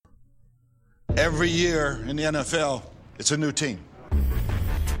Every year in the NFL, it's a new team.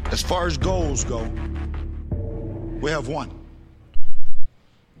 As far as goals go, we have one.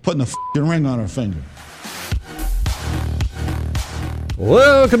 Putting a f***ing ring on our finger.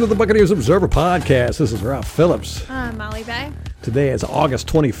 Welcome to the Buccaneers Observer Podcast. This is Ralph Phillips. I'm Molly Bay. Today is August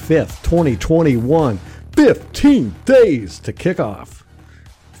 25th, 2021. 15 days to kick off.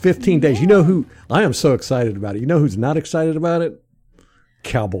 15 days. You know who? I am so excited about it. You know who's not excited about it?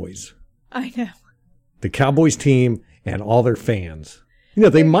 Cowboys. I know. The Cowboys team and all their fans. You know,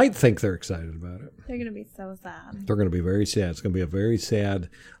 they might think they're excited about it. They're going to be so sad. They're going to be very sad. It's going to be a very sad,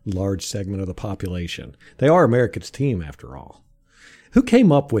 large segment of the population. They are America's team, after all. Who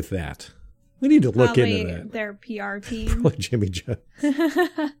came up with that? We need to look into that. Their PR team. Probably Jimmy Jones.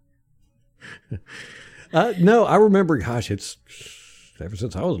 No, I remember, gosh, it's ever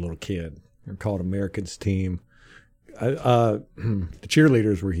since I was a little kid. They're called America's team. The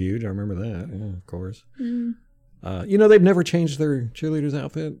cheerleaders were huge. I remember that. Yeah, of course. Mm. You know, they've never changed their cheerleaders'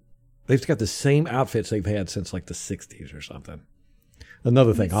 outfit. They've got the same outfits they've had since like the 60s or something.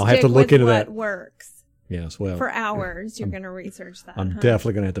 Another thing, I'll have to look into that. What works. Yes, well. For hours, you're going to research that. I'm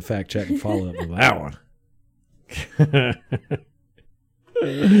definitely going to have to fact check and follow up with that one.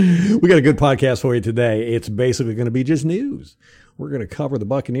 We got a good podcast for you today. It's basically going to be just news. We're going to cover the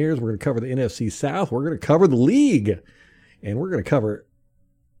Buccaneers. We're going to cover the NFC South. We're going to cover the league. And we're going to cover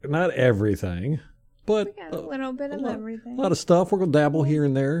not everything, but we got a little bit of everything. A lot of stuff. We're going to dabble here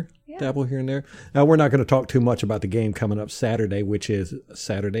and there. Yeah. Now, we're not going to talk too much about the game coming up Saturday, which is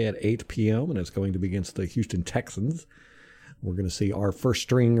Saturday at 8 p.m., and it's going to be against the Houston Texans. We're going to see our first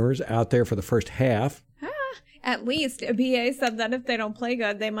stringers out there for the first half. At least BA said that if they don't play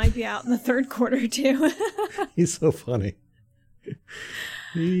good, they might be out in the third quarter too. He's so funny.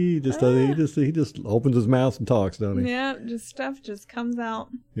 He just opens his mouth and talks, don't he? Yeah, stuff just comes out.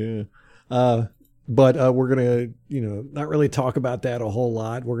 Yeah. But we're going to, not really talk about that a whole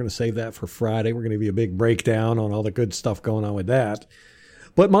lot. We're going to save that for Friday. We're going to be a big breakdown on all the good stuff going on with that.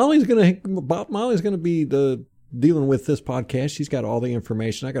 But Molly's going to be dealing with this podcast. She's got all the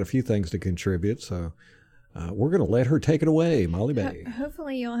information. I got a few things to contribute, so we're going to let her take it away, Molly Bay.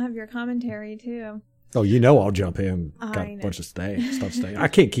 Hopefully you'll have your commentary too. Oh, I'll jump in. Got a bunch of stuff staying. I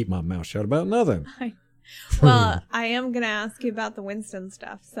can't keep my mouth shut about nothing. Well, I am going to ask you about the Winston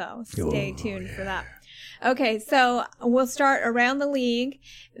stuff, so stay tuned for that. Okay, so we'll start around the league.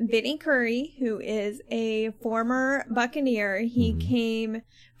 Vinny Curry, who is a former Buccaneer, he came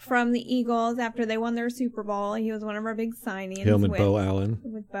from the Eagles after they won their Super Bowl. He was one of our big signings. Him and Bo Allen.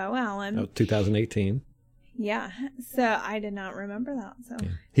 With Bo Allen. That was 2018. Yeah, so I did not remember that. So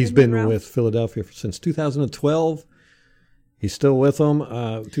yeah. He's been with Philadelphia since 2012. He's still with them.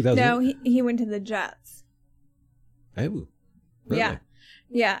 No, he went to the Jets. Oh, really?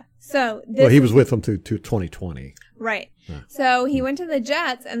 Yeah. So he was with them to 2020. Right. Yeah. So he went to the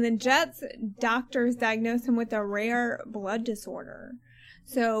Jets, and the Jets doctors diagnosed him with a rare blood disorder.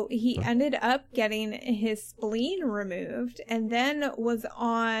 So he ended up getting his spleen removed, and then was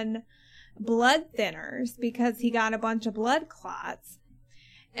on blood thinners because he got a bunch of blood clots.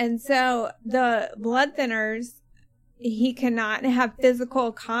 And so the blood thinners, he cannot have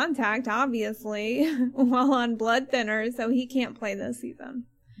physical contact, obviously, while on blood thinners, so he can't play this season.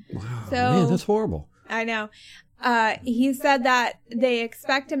 Wow, man, that's horrible. I know. He said that they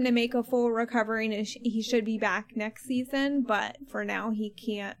expect him to make a full recovery and he should be back next season, but for now he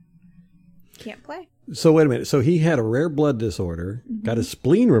can't play. So wait a minute. So he had a rare blood disorder, got his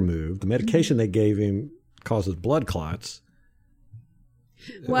spleen removed. The medication they gave him causes blood clots.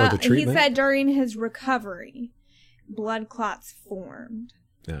 Well, he said during his recovery, blood clots formed.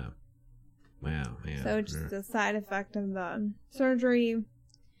 Yeah. Wow. Yeah. So just a side effect of the surgery.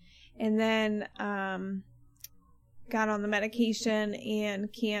 And then got on the medication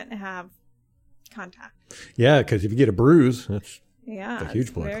and can't have contact. Yeah, because if you get a bruise, that's a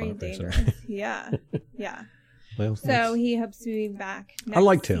huge blood very clot. Dangerous. Yeah. Well, so he hopes to be back next I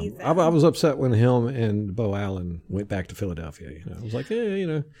liked him. season. I was upset when him and Bo Allen went back to Philadelphia. I was like,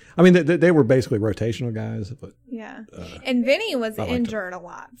 I mean, they were basically rotational guys. But and Vinny was injured a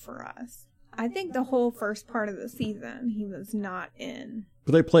lot for us. I think the whole first part of the season he was not in.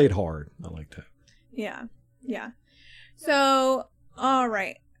 But they played hard. I liked that. Yeah. So, all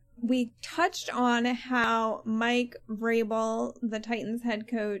right. We touched on how Mike Vrabel, the Titans head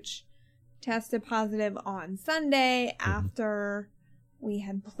coach, tested positive on Sunday after we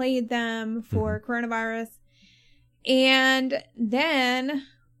had played them for coronavirus. And then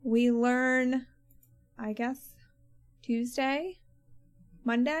we learn, I guess,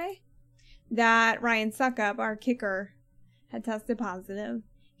 Monday, that Ryan Suckup, our kicker, had tested positive.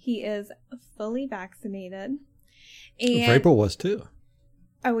 He is fully vaccinated. And Vrabel was too.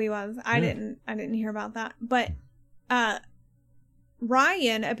 Oh, he was. I didn't hear about that. But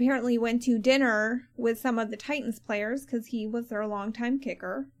Ryan apparently went to dinner with some of the Titans players because he was their longtime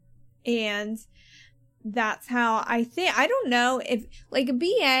kicker. And that's how I don't know if like a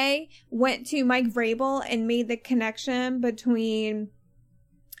BA went to Mike Vrabel and made the connection between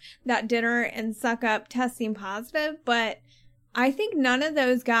that dinner and Suck Up testing positive, but I think none of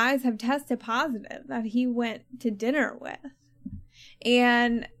those guys have tested positive that he went to dinner with.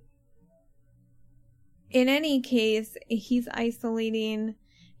 And in any case, he's isolating,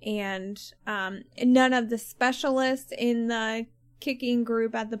 and none of the specialists in the kicking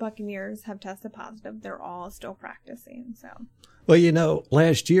group at the Buccaneers have tested positive. They're all still practicing. So, well,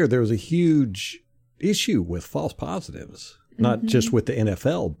 last year there was a huge issue with false positives, not just with the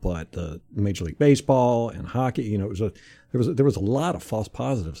NFL, but Major League Baseball and hockey. There was a lot of false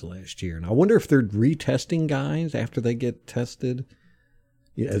positives last year, and I wonder if they're retesting guys after they get tested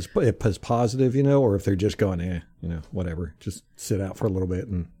as positive, or if they're just going, whatever, just sit out for a little bit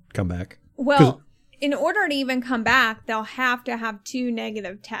and come back. Well, in order to even come back, they'll have to have 2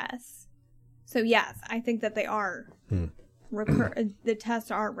 negative tests. So yes, I think that they are the tests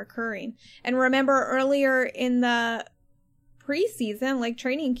are recurring. And remember earlier in the preseason, like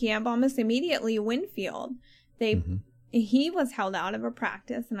training camp, almost immediately Winfield, he was held out of a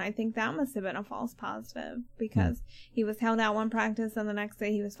practice, and I think that must have been a false positive because he was held out one practice and the next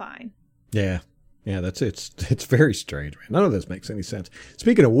day he was fine. Yeah, it's very strange, man. None of this makes any sense.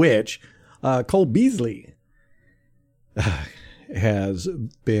 Speaking of which, Cole Beasley has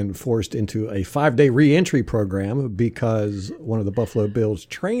been forced into a 5-day re-entry program because one of the Buffalo Bills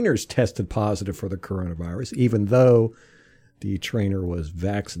trainers tested positive for the coronavirus, even though the trainer was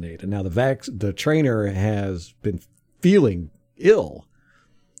vaccinated. Now, the trainer has been feeling ill.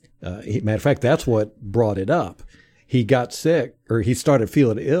 Matter of fact, that's what brought it up. He got sick, or he started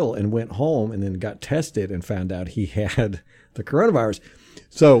feeling ill and went home and then got tested and found out he had the coronavirus.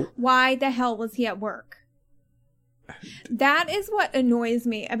 So why the hell was he at work? That is what annoys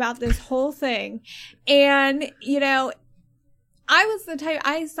me about this whole thing. And, I was the type,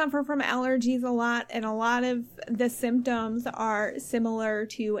 I suffer from allergies a lot, and a lot of the symptoms are similar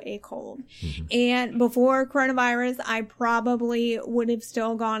to a cold. And before coronavirus, I probably would have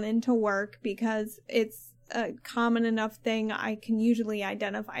still gone into work because it's a common enough thing I can usually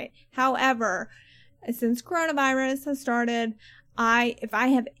identify it. However, since coronavirus has started, if I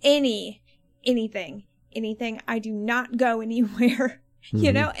have anything, I do not go anywhere.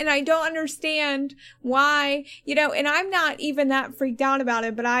 And I don't understand why, and I'm not even that freaked out about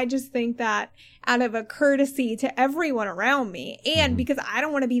it, but I just think that out of a courtesy to everyone around me, and because I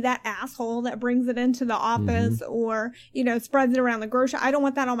don't want to be that asshole that brings it into the office or, spreads it around the grocery. I don't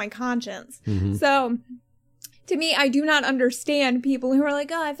want that on my conscience. So to me, I do not understand people who are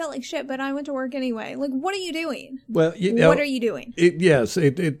like, oh, I felt like shit, but I went to work anyway. Like, what are you doing? Well, what are you doing?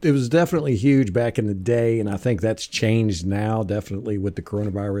 It was definitely huge back in the day, and I think that's changed now, definitely with the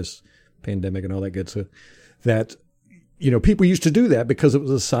coronavirus pandemic and all that good stuff. That, people used to do that because it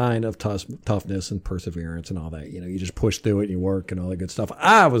was a sign of toughness and perseverance and all that. You just push through it and you work and all that good stuff.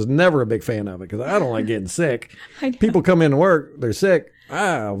 I was never a big fan of it because I don't like getting sick. People come in to work, they're sick.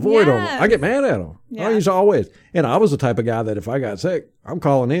 I avoid them. I get mad at them. Yeah. I used to always. And I was the type of guy that if I got sick, I'm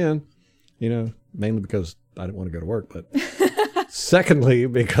calling in, mainly because I didn't want to go to work. But secondly,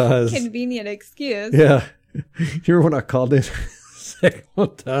 because. Convenient excuse. Yeah. You remember when I called in sick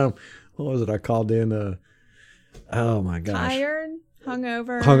one time? What was it? I called in, oh my gosh. Tired?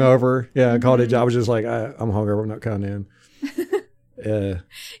 Hungover? Hungover. Yeah. I called it. I was just like, I'm hungover. I'm not coming in.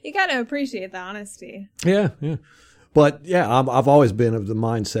 You got to appreciate the honesty. Yeah. Yeah. But yeah, I've always been of the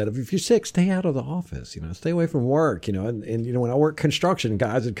mindset of if you're sick, stay out of the office, stay away from work, and when I work construction,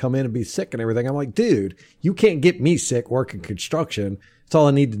 guys would come in and be sick and everything. I'm like, dude, you can't get me sick working construction. It's all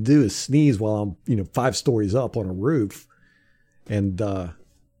I need to do is sneeze while I'm, 5 stories up on a roof and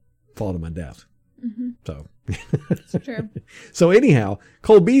fall to my death. So it's true. So anyhow,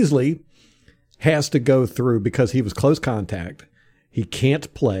 Cole Beasley has to go through because he was close contact. He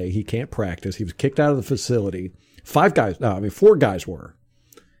can't play. He can't practice. He was kicked out of the facility. 4 guys were.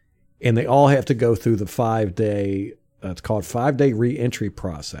 And they all have to go through the 5-day, it's called 5-day re-entry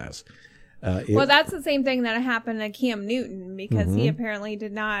process. Well, that's the same thing that happened to Cam Newton because he apparently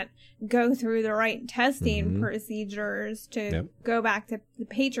did not go through the right testing procedures to go back to the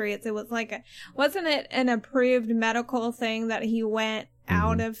Patriots. It was like wasn't it an approved medical thing that he went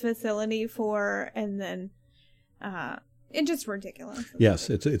out of facility for, and then it's just ridiculous. Yes,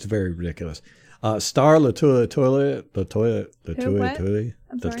 it's very ridiculous. Star Latoile,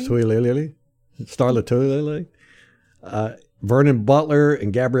 Star Latoile, Vernon Butler,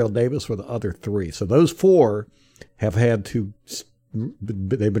 and Gabrielle Davis were the other three. So those four have had to,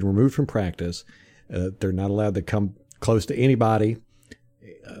 they've been removed from practice. They're not allowed to come close to anybody.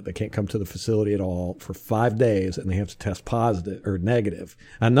 They can't come to the facility at all for 5 days, and they have to test positive or negative.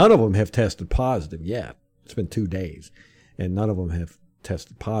 And none of them have tested positive yet. It's been 2 days, and none of them have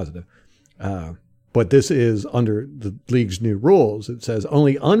tested positive. But this is under the league's new rules. It says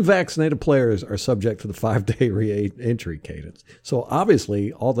only unvaccinated players are subject to the 5-day re-entry cadence. So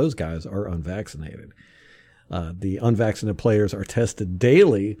obviously, all those guys are unvaccinated. The unvaccinated players are tested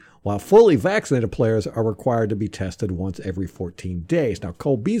daily, while fully vaccinated players are required to be tested once every 14 days. Now,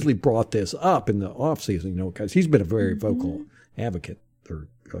 Cole Beasley brought this up in the offseason, because he's been a very vocal advocate or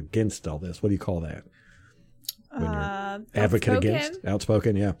against all this. What do you call that? When you're advocate against?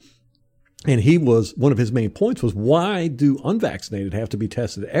 Outspoken, yeah. And he was, one of his main points was, why do unvaccinated have to be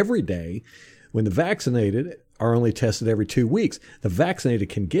tested every day when the vaccinated are only tested every 2 weeks? The vaccinated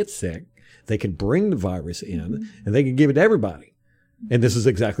can get sick. They can bring the virus in, and they can give it to everybody. And this is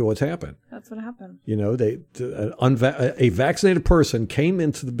exactly what's happened. That's what happened. A vaccinated person came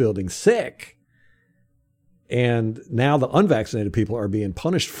into the building sick, and now the unvaccinated people are being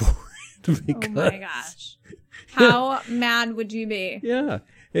punished for it. Because, oh my gosh. How mad would you be? Yeah.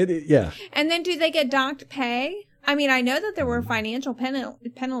 Yeah. And then do they get docked pay? I mean, I know that there were financial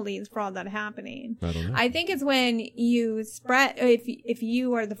penalties for all that happening. I don't know. I think it's when you spread, if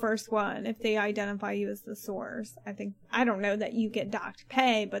you are the first one, if they identify you as the source. I don't know that you get docked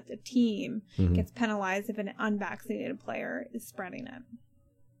pay, but the team gets penalized if an unvaccinated player is spreading it.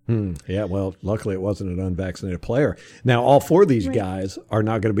 Yeah, well, luckily it wasn't an unvaccinated player. Now, all four of these guys are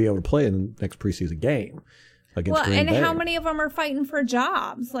not going to be able to play in the next preseason game. Against Green Bay. How many of them are fighting for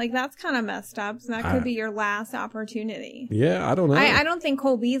jobs? That's kind of messed up. So that could be your last opportunity. Yeah, I don't know. I don't think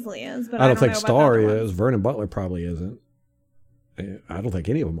Cole Beasley is, but I don't think Star is. Vernon Butler probably isn't. I don't think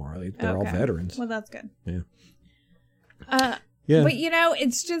any of them are. They're all veterans. Well, that's good. Yeah. Yeah. But,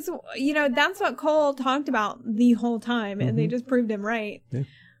 it's just, that's what Cole talked about the whole time, and they just proved him right. Yeah.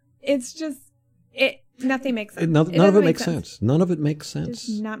 It's just, nothing makes sense. None of it makes sense. None of it makes sense. It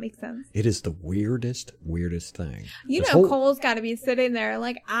does not make sense. It is the weirdest thing. Cole's got to be sitting there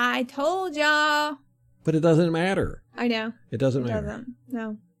like, I told y'all. But it doesn't matter. I know. It doesn't matter.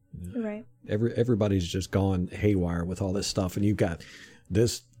 No. You're right. Everybody's just gone haywire with all this stuff. And you've got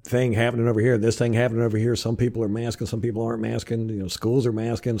this thing happening over here, this thing happening over here. Some people are masking, some people aren't masking. Schools are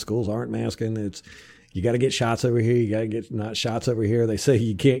masking, schools aren't masking. You got to get shots over here. You got to get not shots over here. They say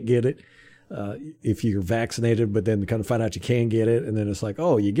you can't get it. If you're vaccinated, but then kind of find out you can get it, and then it's like,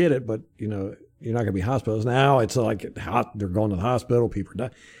 oh, you get it, but you're not going to be hospitals. Now it's like they're going to the hospital, people are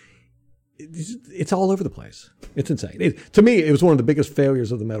dying. It's all over the place. It's insane. To me, it was one of the biggest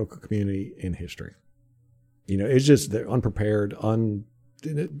failures of the medical community in history. It's just they're unprepared, terrible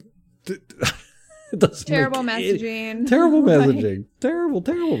messaging. Terrible messaging. Terrible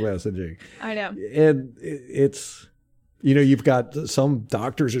messaging. I know. And it's... you've got some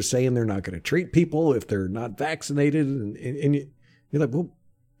doctors are saying they're not going to treat people if they're not vaccinated. And you're like, well,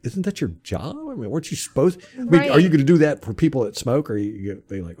 isn't that your job? I mean, weren't you supposed are you going to do that for people that smoke? Or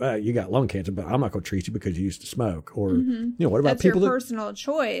they're like, well, you got lung cancer, but I'm not going to treat you because you used to smoke. Or, what about that's people your personal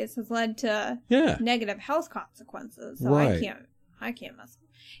choice has led to negative health consequences. So right. I can't mess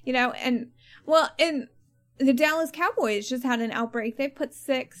with, and the Dallas Cowboys just had an outbreak. They put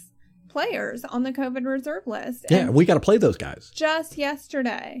 6 players on the COVID reserve list. Yeah, we got to play those guys. Just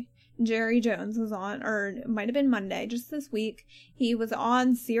yesterday, Jerry Jones was on, or it might have been Monday, just this week. He was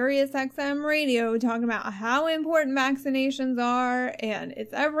on Sirius XM radio talking about how important vaccinations are, and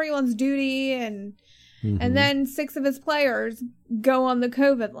it's everyone's duty, and then 6 of his players go on the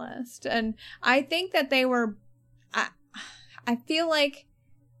COVID list. And I think that they were, I feel like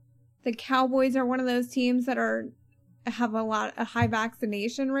the Cowboys are one of those teams that have a high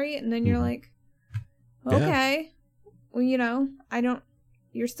vaccination rate, and then you're like, okay, well,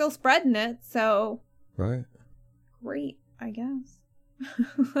 you're still spreading it, so right, great, I guess.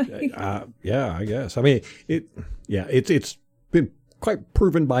 I guess. I mean, it's been quite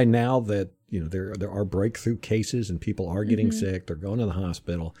proven by now that there are breakthrough cases and people are getting sick. They're going to the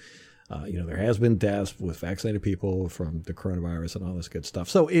hospital. There has been deaths with vaccinated people from the coronavirus and all this good stuff.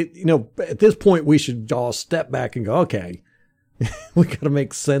 So at this point, we should all step back and go, okay, we got to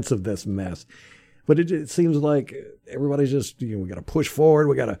make sense of this mess. But it seems like everybody's just, we got to push forward.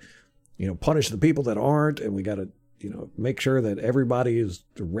 We got to, punish the people that aren't, and we got to, make sure that everybody is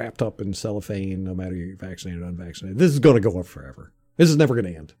wrapped up in cellophane, no matter you're vaccinated or unvaccinated. This is going to go on forever. This is never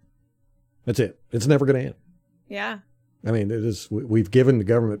going to end. That's it. It's never going to end. Yeah. I mean, it is. We've given the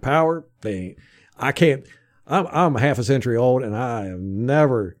government power. I'm half a century old, and I have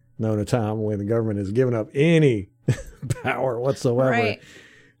never known a time when the government has given up any power whatsoever. Right.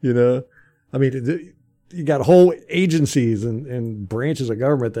 You know, I mean, you got whole agencies and branches of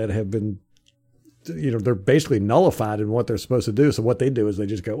government that have been, you know, they're basically nullified in what they're supposed to do. So what they do is they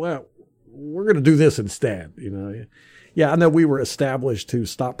just go, well, we're going to do this instead. You know, yeah, I know we were established to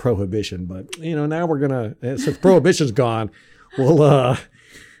stop prohibition, but you know, now we're going to, since prohibition's gone, well, I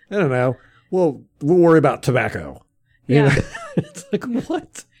don't know, we'll worry about tobacco. You Yeah. know? It's like,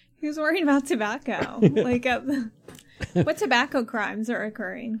 what? Who's worried about tobacco? Like, what tobacco crimes are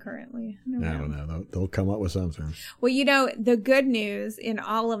occurring currently? I don't know. They'll come up with something. Well, you know, the good news in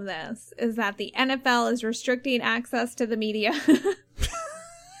all of this is that the NFL is restricting access to the media.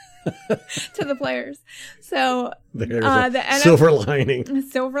 To the players. So There's the a silver lining.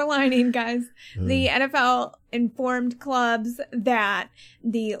 Silver lining, guys. The NFL informed clubs that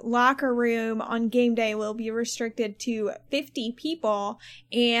the locker room on game day will be restricted to 50 people,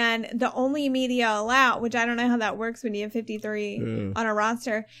 and the only media allowed, which I don't know how that works when you have 53 on a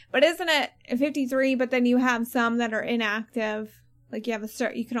roster, but isn't it 53, but then you have some that are inactive? Like you have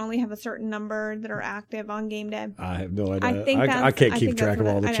you can only have a certain number that are active on game day. I have no idea. I I can't keep think track of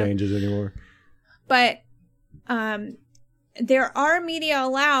all the I know. changes anymore. But there are media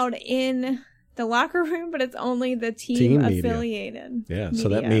allowed in the locker room, but it's only the team media. affiliated. Yeah, so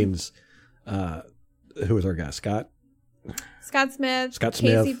that media. means who was our guy? Scott Smith,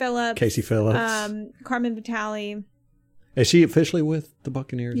 Casey Phillips, Carmen Vitale. Is she officially with the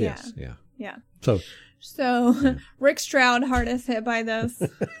Buccaneers? Yeah. Yes. Yeah. Yeah. So Rick Stroud hardest hit by this,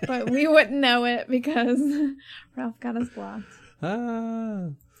 but we wouldn't know it because Ralph got us blocked.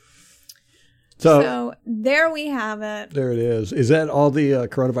 So there we have it. There it is. Is that all the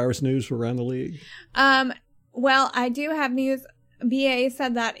coronavirus news around the league? Well, I do have news. BA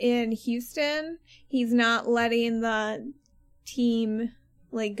said that in Houston, he's not letting the team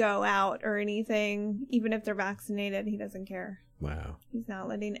like go out or anything, even if they're vaccinated. He doesn't care. Wow. He's not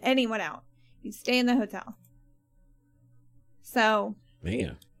letting anyone out. You stay in the hotel. So,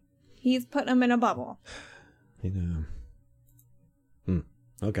 man, he's putting them in a bubble. You know.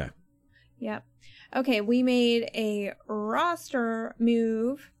 Okay. Yep. Okay, we made a roster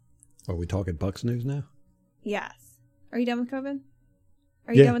move. Are we talking Bucks news now? Yes. Are you done with COVID?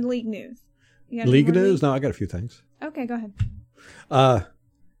 Are you done with league news? You got any League more news? No, I got a few things. Okay, go ahead.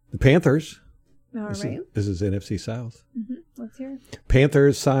 The Panthers. All right. This is NFC South. Mm-hmm. Let's hear it.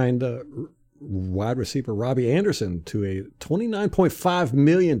 Panthers signed wide receiver Robbie Anderson to a $29.5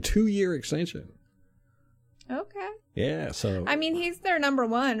 million 2-year extension. Okay. Yeah, so I mean, he's their number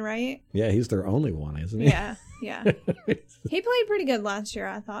one, right? yeah, he's their only one, isn't he? Yeah. He played pretty good last year,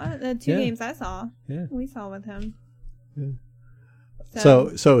 I thought. The two games I saw, we saw with him.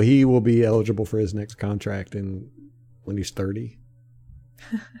 Yeah. So he will be eligible for his next contract when he's 30.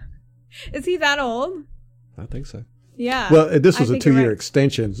 Is he that old? I think so. Yeah. Well, this was a think you're 2-year right.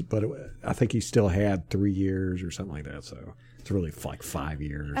 extension, but I think he still had 3 years or something like that. So it's really like 5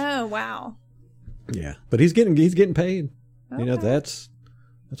 years. Oh, wow. Yeah, but he's getting paid. Okay. You know, that's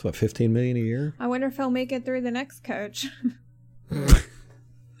what, $15 million a year. I wonder if he'll make it through the next coach.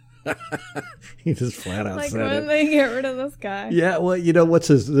 He just flat out Like said when it. they get rid of this guy. Yeah, well, you know this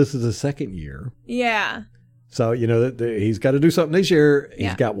is his second year. Yeah. So, you know, he's got to do something this year. He's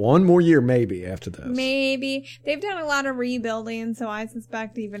Yeah. got one more year maybe after this. Maybe. They've done a lot of rebuilding, so I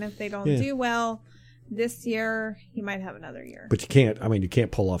suspect even if they don't do well this year, he might have another year. But you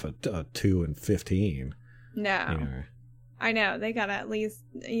can't pull off a 2-15. No. You know. I know. They got to at least,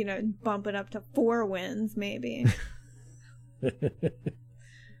 bump it up to 4 wins, maybe.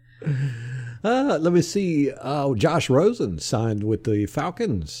 Let me see. Josh Rosen signed with the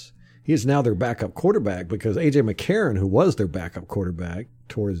Falcons. He is now their backup quarterback because A.J. McCarron, who was their backup quarterback,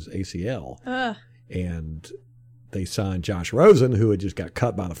 tore his ACL. And they signed Josh Rosen, who had just got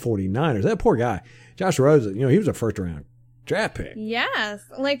cut by the 49ers. That poor guy. Josh Rosen, he was a first-round draft pick. Yes.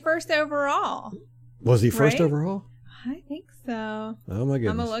 Like first overall. Was he first Right? overall? I think so. Oh, my goodness.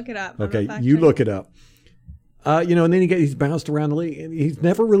 I'm going to look it up. Okay, you look it up. And then he's bounced around the league. And he's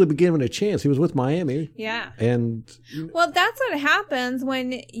never really been given a chance. He was with Miami. Yeah. And Well, that's what happens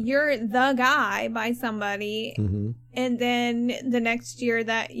when you're the guy by somebody, and then the next year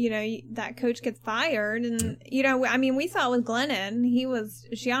that that coach gets fired, and we saw it with Glennon. He was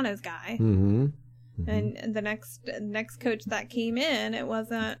Shiano's guy, and the next coach that came in, it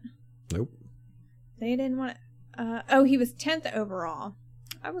wasn't. Nope. They didn't want it. He was 10th overall.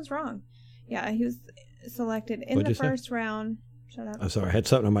 I was wrong. Yeah, he was selected in What'd the you say? first round. Shut up. I'm sorry, I had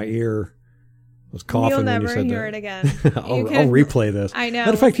something in my ear. was coughing You'll when never you said hear that. it again. I'll replay this. I know.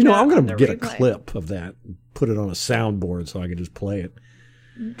 Matter of fact, I'm going to get a replay. clip of that, put it on a soundboard so I can just play it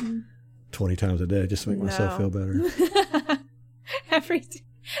 20 times a day just to make myself feel better. Every day.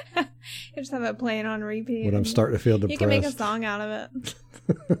 You just have it playing on repeat. When I'm starting to feel depressed. You can make a song out of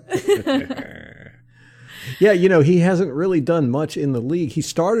it. Yeah, you know, he hasn't really done much in the league. He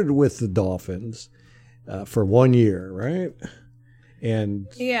started with the Dolphins for 1 year, right? And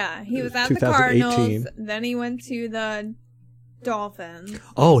yeah, he was at the 2018. Cardinals. Then he went to the Dolphins.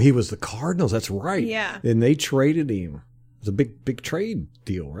 Oh, he was the Cardinals. That's right. Yeah. And they traded him. It was a big trade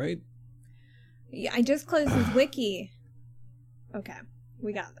deal, right? Yeah, I just closed his wiki. Okay,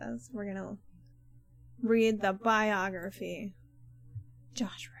 we got this. We're going to read the biography.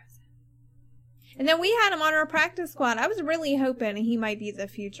 Josh Rosen. And then we had him on our practice squad. I was really hoping he might be the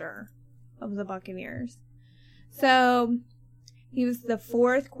future of the Buccaneers. So he was the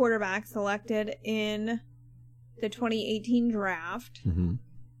 4th quarterback selected in the 2018 draft. Mm-hmm.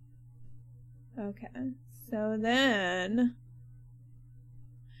 Okay. So then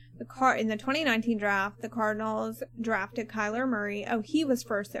in the 2019 draft, the Cardinals drafted Kyler Murray. Oh, he was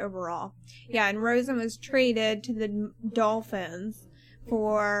 1st overall. Yeah, and Rosen was traded to the Dolphins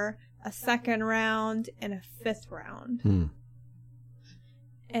for a 2nd round and a 5th round.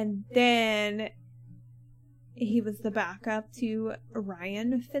 And then he was the backup to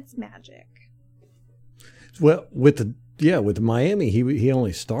Ryan Fitzmagic. Well, with the Miami, he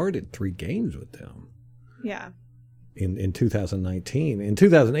only started 3 games with them. Yeah. In 2019. In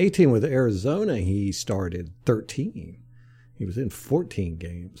 2018 with Arizona, he started 13. He was in 14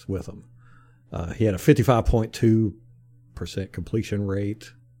 games with them. He had a 55.2% completion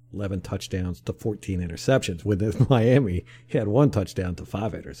rate, 11 touchdowns to 14 interceptions. With Miami, he had 1 touchdown to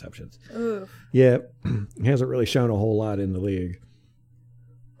 5 interceptions. Oof. Yeah, he hasn't really shown a whole lot in the league.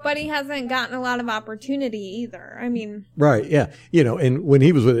 But he hasn't gotten a lot of opportunity either. I mean... Right, yeah. You know, and when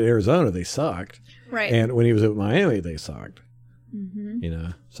he was with Arizona, they sucked. Right. And when he was at Miami, they sucked. Mm-hmm. You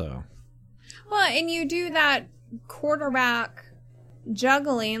know, so... Well, and you do that quarterback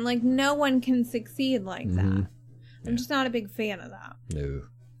juggling, like no one can succeed like that. I'm just not a big fan of that. No.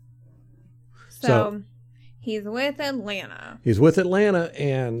 So he's with Atlanta. He's with Atlanta,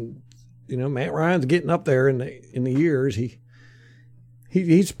 and you know Matt Ryan's getting up there in the years.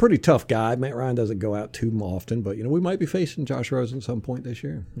 He's a pretty tough guy. Matt Ryan doesn't go out too often, but you know we might be facing Josh Rosen at some point this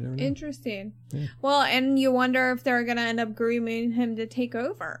year. You never know. Interesting. Yeah. Well, and you wonder if they're going to end up grooming him to take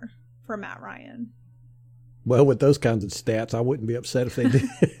over for Matt Ryan. Well, with those kinds of stats, I wouldn't be upset if they did.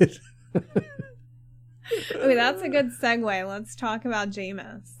 Ooh, that's a good segue. Let's talk about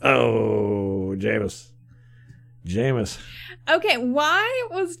Jameis. Oh, Jameis. Okay, why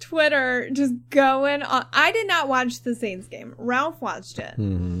was Twitter just going on? I did not watch the Saints game. Ralph watched it.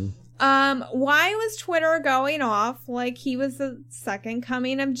 Mm-hmm. Why was Twitter going off like he was the second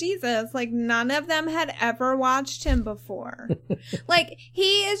coming of Jesus? Like none of them had ever watched him before. Like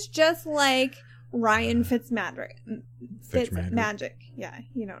he is just like Ryan Fitzmagic. Fitzmagic. Yeah,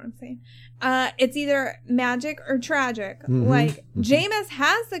 you know what I'm saying. It's either magic or tragic. Mm-hmm. Like Jameis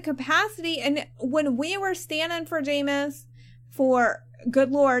has the capacity, and when we were standing for Jameis for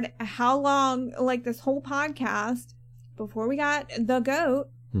good Lord, how long? Like this whole podcast before we got the GOAT.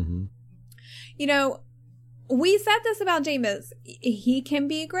 Mm-hmm. You know, we said this about Jameis. He can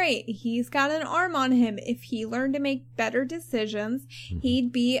be great. He's got an arm on him. If he learned to make better decisions,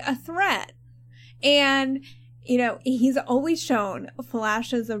 he'd be a threat. And, you know, he's always shown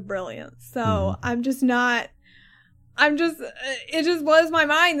flashes of brilliance. So it just blows my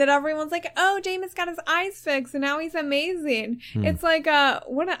mind that everyone's like, oh, Jameis got his eyes fixed and now he's amazing. It's like, I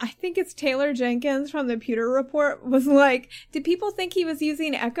think it's Taylor Jenkins from the Pewter Report was like, did people think he was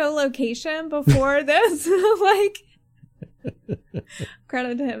using echolocation before this? Like,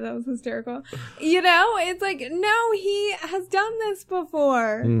 credit to him. That was hysterical. You know, it's like, no, he has done this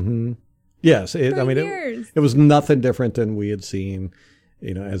before. Mm-hmm. Yes. It was nothing different than we had seen,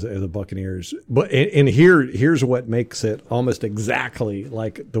 you know, as a Buccaneers. But and here's what makes it almost exactly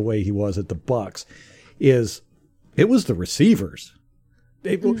like the way he was at the Bucs, is it was the receivers.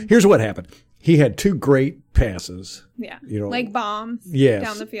 Here's what happened. He had 2 great passes. Yeah. You know, like bombs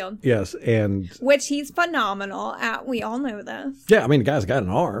down the field. Yes. And which he's phenomenal at. We all know this. Yeah. I mean, the guy's got an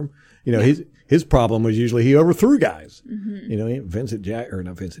arm. You know, his problem was usually he overthrew guys. Mm-hmm. You know, not Vincent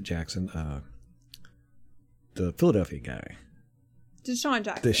Jackson, the Philadelphia guy. Deshaun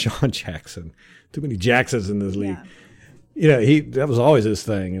Jackson. Too many Jacksons in this league. Yeah. You know, that was always his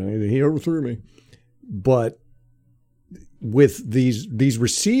thing. You know, he overthrew me. But with these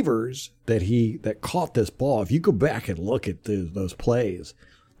receivers that caught this ball, if you go back and look at those plays,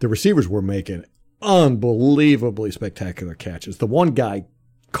 the receivers were making unbelievably spectacular catches. The one guy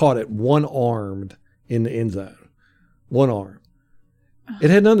caught it one-armed in the end zone. One arm. It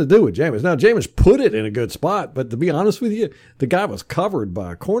had nothing to do with Jameis. Now, Jameis put it in a good spot, but to be honest with you, the guy was covered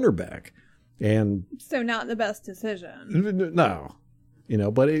by a cornerback. And so not the best decision. No.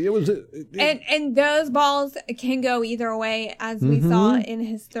 But it was... And those balls can go either way, as we saw in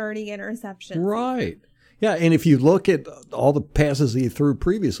his 30 interceptions. Right. Yeah, and if you look at all the passes he threw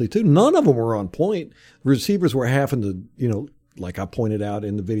previously, too, none of them were on point. Receivers were having to, like I pointed out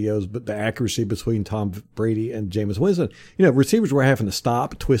in the videos, but the accuracy between Tom Brady and Jameis Winston, receivers were having to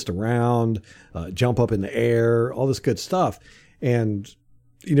stop, twist around, jump up in the air, all this good stuff. And,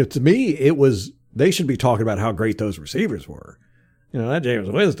 to me, they should be talking about how great those receivers were. That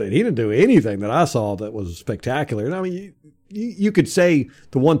Jameis Winston, he didn't do anything that I saw that was spectacular. And I mean, you could say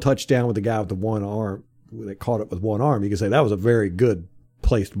the one touchdown with the guy with the one arm, that caught it with one arm, you could say that was a very good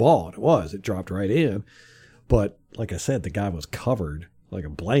placed ball. And it was. It dropped right in. But like I said, the guy was covered like a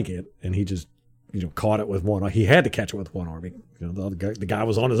blanket, and he just, caught it with one arm. He had to catch it with one arm. The guy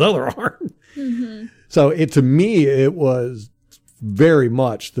was on his other arm. Mm-hmm. So to me, it was very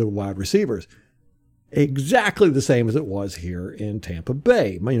much the wide receivers. Exactly the same as it was here in Tampa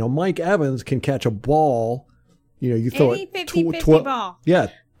Bay. Mike Evans can catch a ball. You throw any it 50-50 ball. Yeah,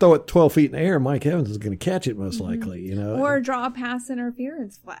 throw it 12 feet in the air. Mike Evans is going to catch it most likely. Or draw a pass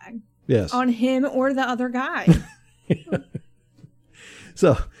interference flag. Yes, on him or the other guy.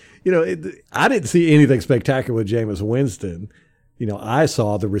 So, I didn't see anything spectacular with Jameis Winston. I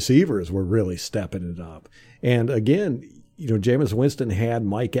saw the receivers were really stepping it up. And again, Jameis Winston had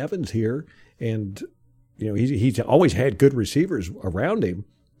Mike Evans here, and he's always had good receivers around him.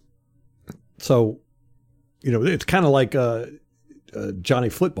 So, it's kind of like Johnny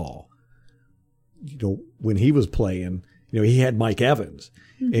Football. When he was playing, he had Mike Evans.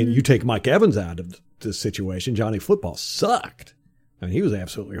 Mm-hmm. And you take Mike Evans out of the situation, Johnny Football sucked. I mean, he was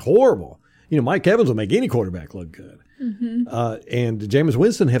absolutely horrible. Mike Evans will make any quarterback look good. Mm-hmm. And Jameis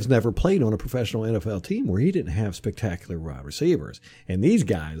Winston has never played on a professional NFL team where he didn't have spectacular wide receivers. And these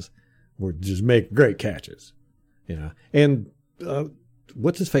guys were just making great catches. And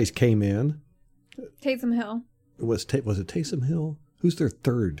what's his face came in? Taysom Hill. Was it Taysom Hill? Who's their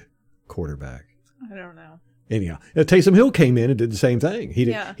third quarterback? I don't know. Anyhow, Taysom Hill came in and did the same thing. He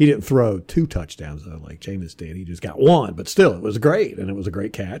didn't throw 2 touchdowns though, like Jameis did. He just got 1, but still, it was great, and it was a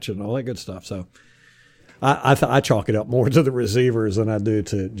great catch and all that good stuff. So, I chalk it up more to the receivers than I do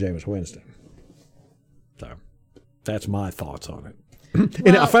to Jameis Winston. So, that's my thoughts on it.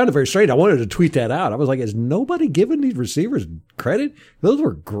 And I found it very strange. I wanted to tweet that out. I was like, is nobody giving these receivers credit? Those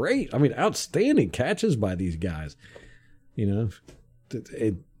were great. I mean, outstanding catches by these guys.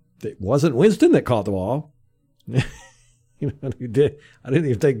 It wasn't Winston that caught the ball. I didn't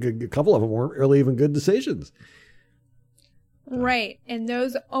even think a couple of them weren't really even good decisions. Right. And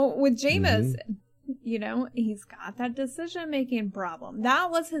those, with Jameis, he's got that decision-making problem. That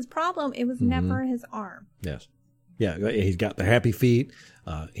was his problem. It was never his arm. Yes. Yeah, he's got the happy feet.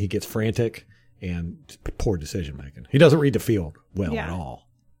 He gets frantic and poor decision-making. He doesn't read the field well at all.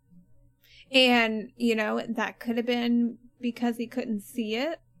 And, that could have been because he couldn't see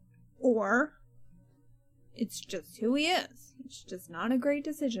it, or it's just who he is. He's just not a great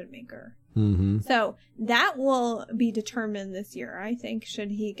decision maker. Mm-hmm. So that will be determined this year, I think,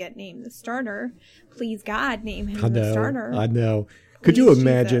 should he get named the starter. Please, God, name him the starter. I know. Could you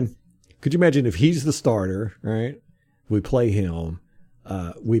imagine? Jesus. Could you imagine if he's the starter, right? We play him.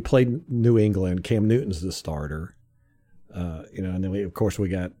 We played New England. Cam Newton's the starter. And then of course we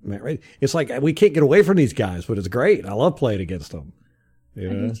got Matt Brady. It's like we can't get away from these guys, but it's great. I love playing against them. I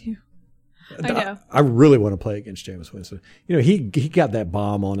do too. I know. I really want to play against Jameis Winston. He got that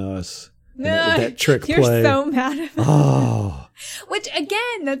bomb on us. That trick You're play. You're so mad at him. Oh. Which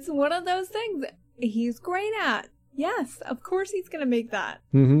again, that's one of those things he's great at. Yes, of course he's going to make that.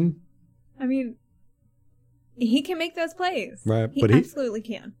 Mm-hmm. I mean, he can make those plays. Right. He absolutely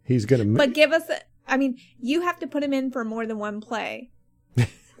can. He's going to. But give us. You have to put him in for more than one play.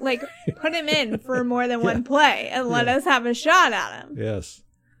 Like, put him in for more than one play and let us have a shot at him. Yes.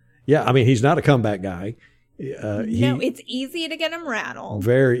 Yeah, he's not a comeback guy. No, it's easy to get him rattled.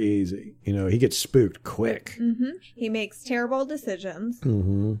 Very easy. He gets spooked quick. Mm-hmm. He makes terrible decisions.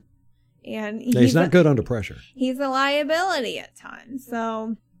 Mm-hmm. And he's not good under pressure. He's a liability at times.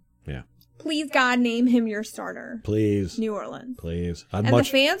 So, yeah. Please, God, name him your starter. Please. New Orleans. Please. The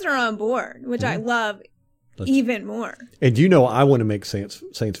fans are on board, which I love even more. And I want to make Saints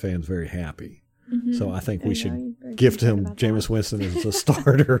fans very happy. Mm-hmm. So I think we should gift him Jameis Winston as the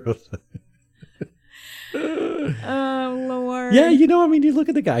starter. Oh, Lord. Yeah, you look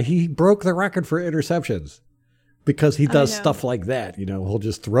at the guy. He broke the record for interceptions because he does stuff like that. He'll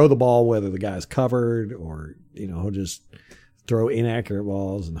just throw the ball whether the guy's covered or, he'll just throw inaccurate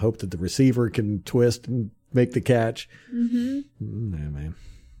balls and hope that the receiver can twist and make the catch. Mm-hmm. Yeah, man.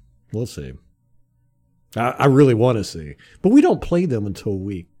 We'll see. I really want to see. But we don't play them until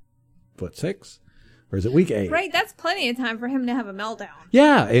week, 6? Or is it week 8? Right, that's plenty of time for him to have a meltdown.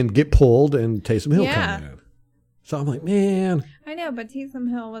 Yeah, and get pulled and Taysom Hill come in. So I'm like, man. I know, but Taysom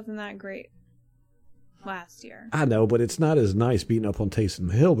Hill wasn't that great last year. I know, but it's not as nice beating up on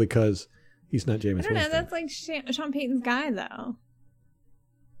Taysom Hill because he's not Jameis Winston. I don't know, that's like Sean Payton's guy, though.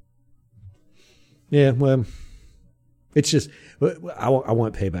 Yeah, well, it's just, I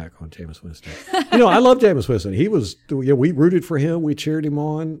want payback on Jameis Winston. I love Jameis Winston. He was, we rooted for him. We cheered him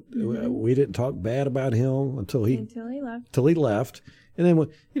on. Mm-hmm. We didn't talk bad about him until he left. And then,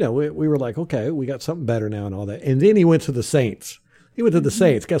 we were like, okay, we got something better now and all that. And then he went to the Saints.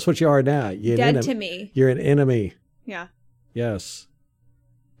 Saints. Guess what you are now? You're dead to me. You're an enemy. Yeah. Yes.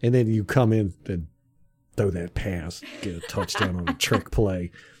 And then you come in and throw that pass, get a touchdown on a trick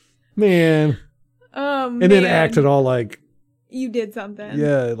play. Man. Oh, man. And then acted all like, you did something.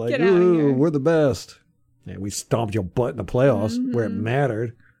 Yeah, like, ooh, we're the best. And we stomped your butt in the playoffs where it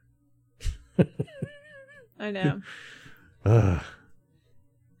mattered. I know.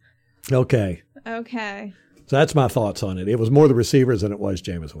 Okay. So that's my thoughts on it. It was more the receivers than it was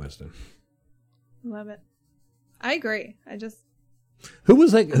Jameis Winston. Love it. I agree. Who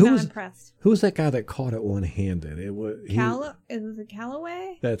was that? I'm not impressed. Who was that guy that caught it one-handed? Was it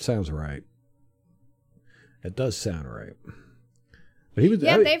Callaway? That sounds right. It does sound right. But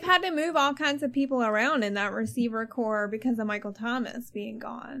they've had to move all kinds of people around in that receiver core because of Michael Thomas being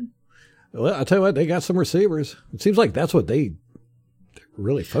gone. Well, I tell you what, they got some receivers. It seems like that's what they're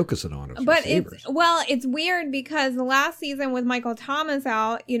really focusing on. But it's weird because last season with Michael Thomas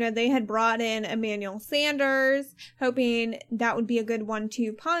out, they had brought in Emmanuel Sanders, hoping that would be a good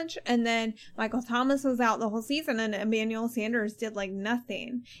 1-2 punch. And then Michael Thomas was out the whole season and Emmanuel Sanders did like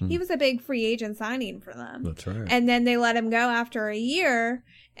nothing. He was a big free agent signing for them. That's right. And then they let him go after a year.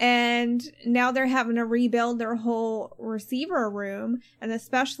 And now they're having to rebuild their whole receiver room. And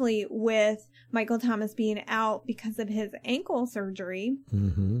especially with Michael Thomas being out because of his ankle surgery.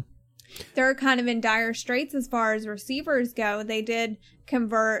 Mm-hmm. They're kind of in dire straits as far as receivers go. They did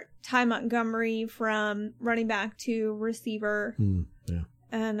convert Ty Montgomery from running back to receiver. Yeah.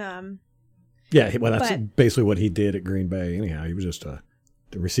 And, that's basically what he did at Green Bay. Anyhow, he was just the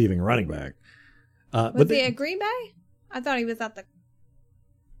receiving running back. Was he at Green Bay? I thought he was at the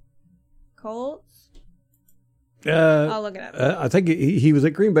Colts. I'll look it up. I think he was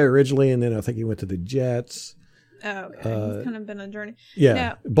at Green Bay originally, and then I think he went to the Jets. Oh, okay. He's kind of been on a journey.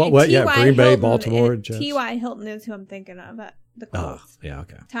 Yeah. No, Green Bay, Baltimore, Jets. T.Y. Hilton is who I'm thinking of at the Colts. Yeah,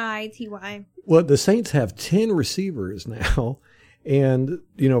 okay. T.Y. Well, the Saints have 10 receivers now, and,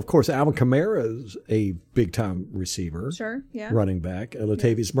 of course, Alvin Kamara is a big-time receiver. Sure, yeah. Running back.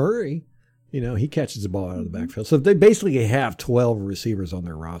 Latavius Murray, he catches the ball out of the backfield. So they basically have 12 receivers on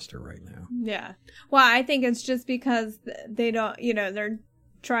their roster right now. Yeah. Well, I think it's just because they don't, they're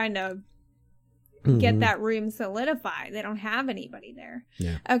trying to get that room solidified. They don't have anybody there.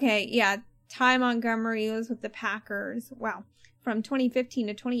 Yeah. Okay, yeah. Ty Montgomery was with the Packers. Wow. From 2015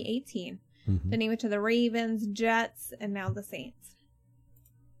 to 2018. Mm-hmm. Then he went to the Ravens, Jets, and now the Saints.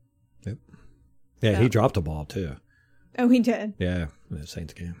 Yep. Yeah, he dropped the ball, too. Oh, he did? Yeah, in the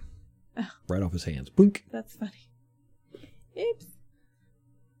Saints game. Oh. Right off his hands. Boink. That's funny. Oops.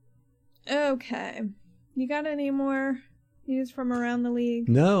 Okay. You got any more news from around the league?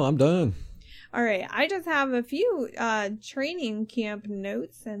 No, I'm done. All right. I just have a few training camp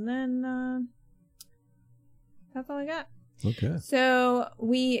notes, and then that's all I got. Okay. So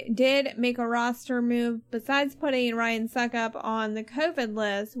we did make a roster move. Besides putting Ryan Suckup on the COVID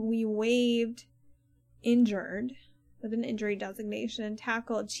list, we waived injured with an injury designation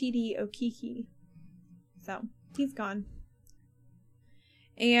tackle Chidi Okeke. So he's gone.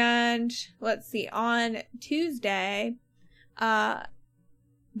 And let's see, on Tuesday,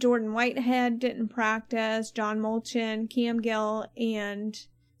 Jordan Whitehead didn't practice, John Molchin, Cam Gill, and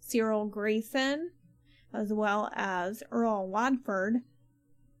Cyril Grayson, as well as Earl Wadford.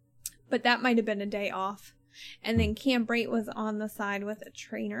 But that might have been a day off. And then Cam Brate was on the side with a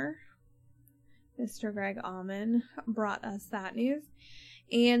trainer. Mr. Greg Allman brought us that news.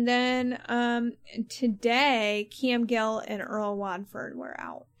 And then today, Cam Gill and Earl Wadford were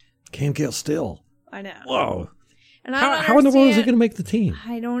out. Cam Gill still? I know. Whoa. And how in the world is he going to make the team?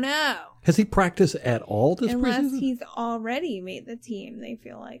 I don't know. Has he practiced at all this Unless preseason? he's already made the team, they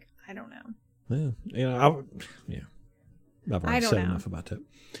feel like. I don't know. Yeah. I've I already don't said know. enough about that.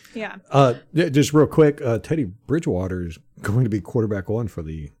 Yeah. Just real quick, Teddy Bridgewater is going to be quarterback one for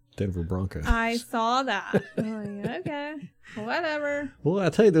the Denver Broncos. I saw that. I'm like, okay, whatever. Well, I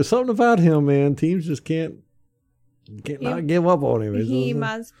tell you, there's something about him, man. Teams just can't not give up on him. He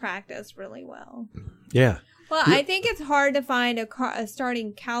must practice really well. Yeah. Well, I think it's hard to find a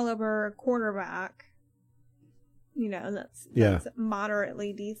starting caliber quarterback. That's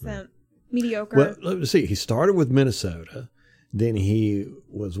moderately decent, mediocre. Well, let's see. He started with Minnesota, then he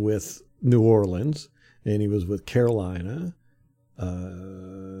was with New Orleans, and he was with Carolina.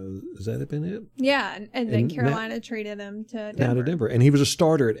 Has that been it? Yeah, and then Carolina traded him to Denver. Down to Denver, and he was a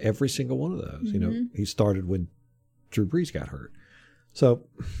starter at every single one of those. Mm-hmm. He started when Drew Brees got hurt. So,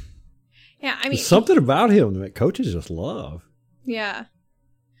 yeah, I mean, there's something about him that coaches just love. Yeah.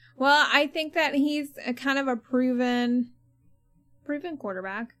 Well, I think that he's a kind of a proven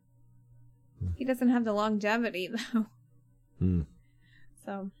quarterback. He doesn't have the longevity though.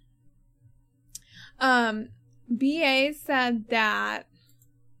 So, BA said that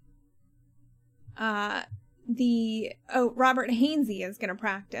Robert Hainsey is going to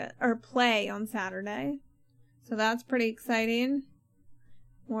practice or play on Saturday. So that's pretty exciting.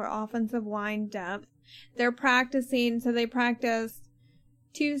 More offensive line depth. They're practicing, so they practice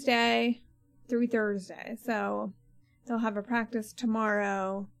Tuesday through Thursday. So they'll have a practice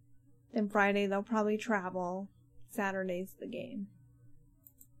tomorrow. Then Friday they'll probably travel. Saturday's the game.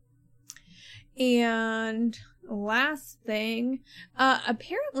 And last thing,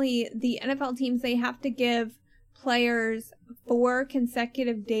 apparently the NFL teams, they have to give players 4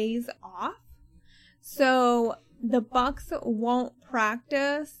 consecutive days off. So the Bucs won't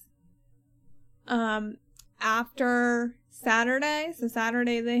practice after Saturday. So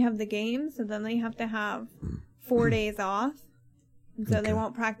Saturday they have the game, so then they have to have 4 days off. And so they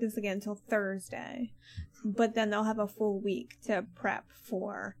won't practice again until Thursday. But then they'll have a full week to prep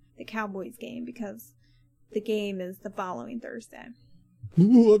for the Cowboys game because the game is the following Thursday.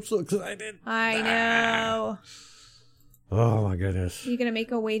 Ooh, I'm so excited. I know. Oh, my goodness. You going to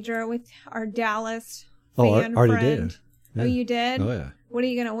make a wager with our Dallas Oh, I fan already friend? did. Oh, you did? Oh, yeah. What are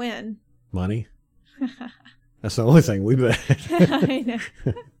you going to win? Money. That's the only thing we bet. I know.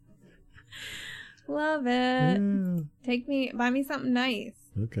 Love it. Yeah. Buy me something nice.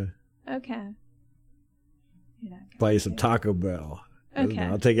 Okay. Okay. Buy you some Taco Bell. Okay.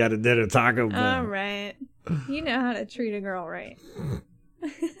 I'll take you out to dinner, Taco Bell. All right. You know how to treat a girl right.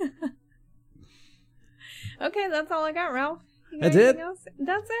 Okay, that's all I got, Ralph. You got That's it? anything else?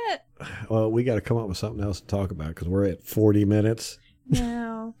 That's it. Well, we got to come up with something else to talk about because we're at 40 minutes.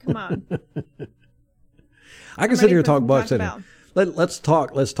 No, come on. I can sit here and talk some Bucks. Taco Bell. Let's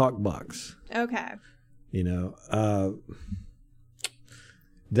talk Bucks. Okay.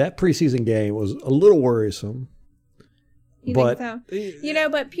 That preseason game was a little worrisome. You think so?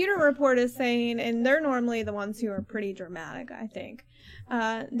 But Pewter Report is saying, and they're normally the ones who are pretty dramatic, I think.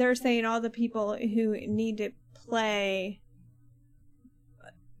 They're saying all the people who need to play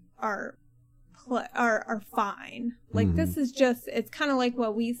are fine. Like, this is just, it's kind of like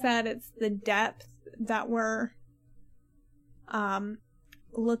what we said. It's the depth that we're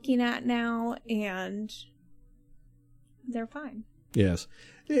looking at now, and they're fine. Yes.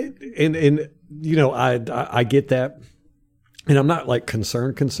 And I get that. And I'm not like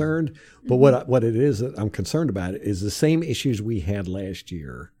concerned, but what it is that I'm concerned about is the same issues we had last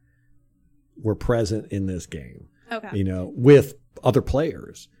year were present in this game. Okay. With other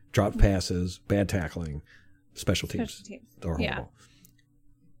players, dropped passes, bad tackling, special teams. They're horrible. Yeah.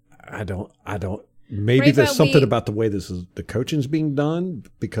 I don't. Maybe there's something about the way the coaching's being done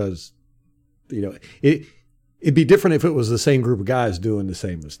because, it'd be different if it was the same group of guys doing the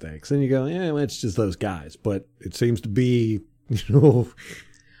same mistakes. And you go, yeah, well, it's just those guys. But it seems to be, endemic.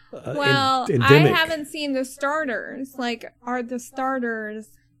 I haven't seen the starters. Like, are the starters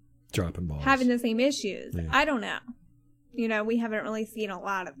dropping balls, having the same issues? Yeah. I don't know. We haven't really seen a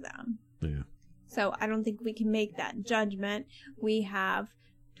lot of them. Yeah. So I don't think we can make that judgment. We have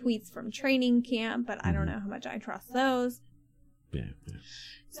tweets from training camp, but I don't know how much I trust those. Yeah.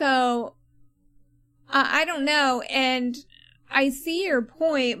 So I don't know. And I see your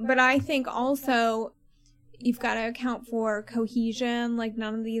point, but I think also you've got to account for cohesion. Like,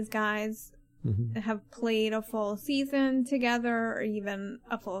 none of these guys have played a full season together or even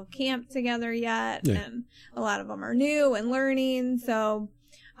a full camp together yet. Yeah. And a lot of them are new and learning. So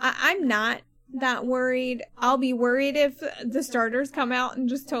I'm not that worried. I'll be worried if the starters come out and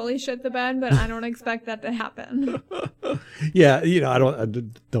just totally shit the bed, but I don't expect that to happen. Yeah. I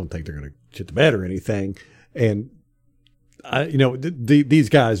don't think they're going to shit the bed or anything. And these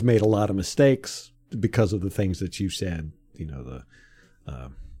guys made a lot of mistakes because of the things that you said the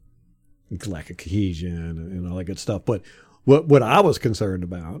lack of cohesion and all that good stuff. But what I was concerned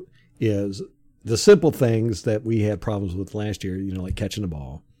about is the simple things that we had problems with last year, like catching the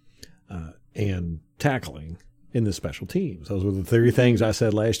ball and tackling in the special teams. Those were the 3 things I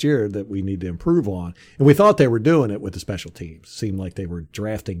said last year that we need to improve on. And we thought they were doing it with the special teams. It seemed like they were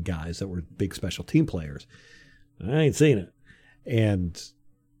drafting guys that were big special team players. I ain't seen it. And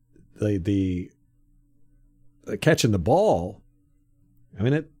the catching the ball, I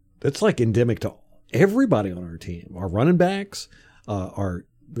mean, it's like endemic to everybody on our team. Our running backs, our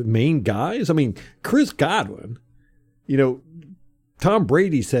main guys. I mean, Chris Godwin, Tom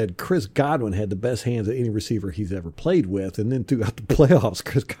Brady said Chris Godwin had the best hands of any receiver he's ever played with. And then throughout the playoffs,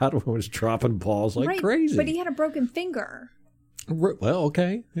 Chris Godwin was dropping balls like crazy. But he had a broken finger. Well,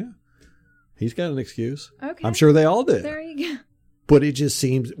 okay. Yeah. He's got an excuse. Okay. I'm sure they all did. There you go. But it just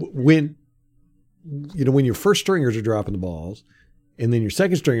seems when your first stringers are dropping the balls and then your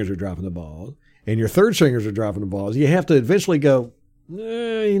second stringers are dropping the balls and your third stringers are dropping the balls, you have to eventually go,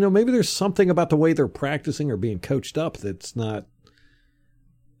 maybe there's something about the way they're practicing or being coached up that's not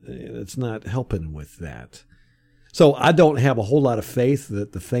helping with that. So I don't have a whole lot of faith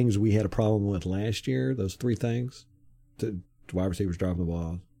that the things we had a problem with last year, those 3 things, wide receivers dropping the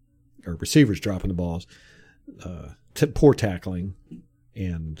ball, or receivers dropping the balls, poor tackling,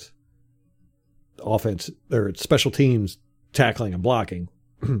 and offense or special teams tackling and blocking.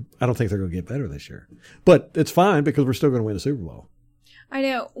 I don't think they're going to get better this year. But it's fine because we're still going to win the Super Bowl. I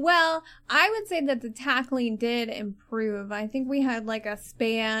know. Well, I would say that the tackling did improve. I think we had like a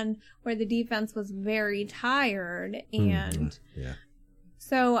span where the defense was very tired, and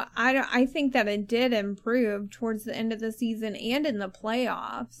so I think that it did improve towards the end of the season and in the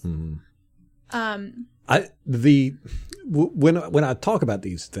playoffs. When I talk about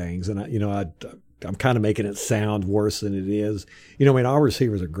these things, and I'm kind of making it sound worse than it is. Our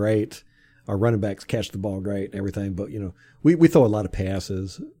receivers are great. Our running backs catch the ball great and everything, but we throw a lot of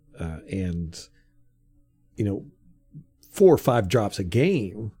passes, and 4 or 5 drops a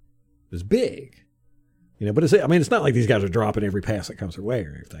game is big. But it's not like these guys are dropping every pass that comes their way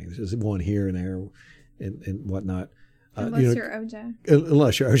or anything. It's just one here and there and whatnot. Unless you're OJ.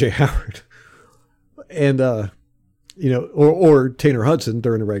 Unless you're OJ Howard, and or Tanner Hudson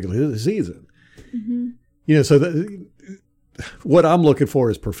during the regular season. Mm-hmm. So what I'm looking for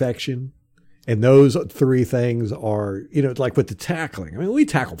is perfection. And those 3 things are, like with the tackling. I mean, we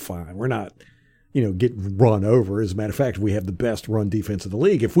tackle fine. We're not, getting run over. As a matter of fact, we have the best run defense in the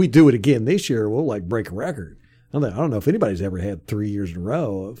league. If we do it again this year, we'll break a record. I don't know if anybody's ever had 3 years in a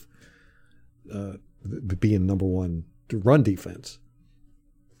row of being number 1 run defense.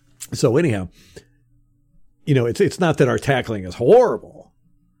 So anyhow, it's not that our tackling is horrible.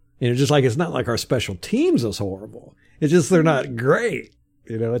 Just like it's not like our special teams is horrible. It's just they're not great.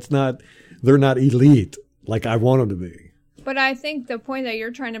 They're not elite like I want them to be. But I think the point that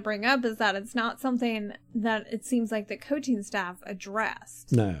you're trying to bring up is that it's not something that it seems like the coaching staff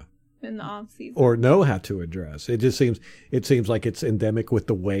addressed. No. In the offseason. Or know how to address. It seems like it's endemic with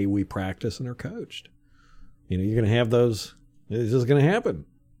the way we practice and are coached. You're going to have those. It's just going to happen.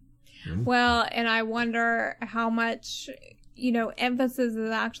 Well, and I wonder how much, emphasis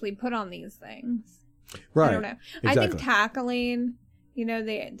is actually put on these things. Right. I don't know. Exactly. I think tackling,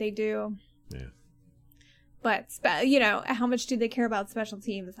 they do. Yeah. But, how much do they care about special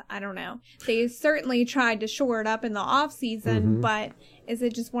teams? I don't know. They certainly tried to shore it up in the offseason, but is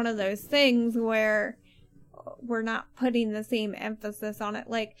it just one of those things where we're not putting the same emphasis on it?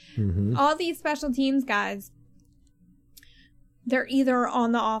 Like, all these special teams guys, they're either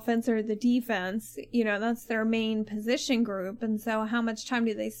on the offense or the defense. That's their main position group. And so how much time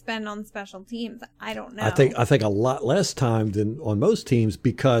do they spend on special teams? I don't know. I think a lot less time than on most teams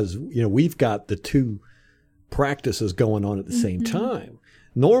because, we've got the 2 practices going on at the same time.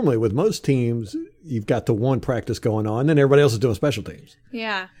 Normally with most teams, you've got the 1 practice going on and everybody else is doing special teams.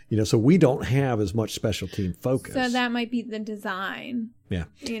 Yeah. So we don't have as much special team focus. So that might be the design. Yeah.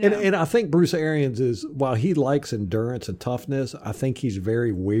 And I think Bruce Arians is, while he likes endurance and toughness, I think he's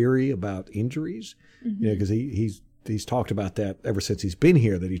very wary about injuries. Because he's talked about that ever since he's been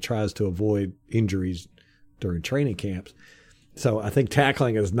here, that he tries to avoid injuries during training camps. So I think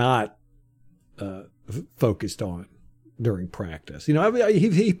tackling is not focused on during practice.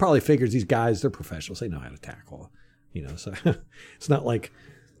 He probably figures these guys, they're professionals. They know how to tackle, so it's not like,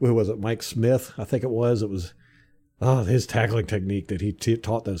 what was it, Mike Smith? I think it was his tackling technique that he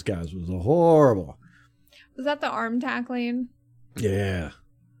taught those guys was horrible. Was that the arm tackling? Yeah.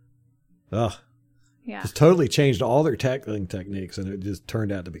 Oh. Yeah. Just totally changed all their tackling techniques and it just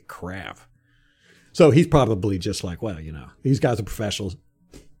turned out to be crap. So he's probably just like, well, these guys are professionals.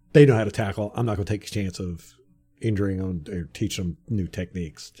 They know how to tackle. I'm not going to take a chance of injuring them or teach them new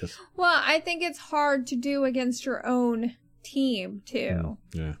techniques. Well, I think it's hard to do against your own team, too.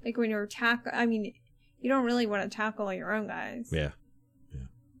 Yeah. Like when you're you don't really want to tackle your own guys. Yeah.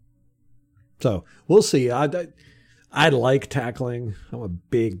 So we'll see. I like tackling. I'm a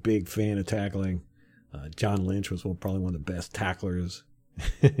big, big fan of tackling. John Lynch was probably one of the best tacklers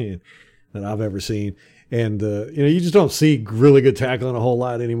that I've ever seen. And, you just don't see really good tackling a whole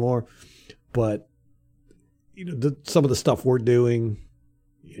lot anymore. But, some of the stuff we're doing,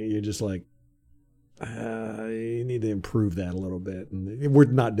 you're just like, you need to improve that a little bit. And we're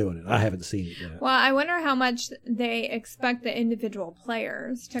not doing it. I haven't seen it yet. Well, I wonder how much they expect the individual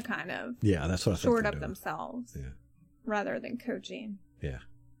players to kind of that's what I think short up themselves rather than coaching. Yeah.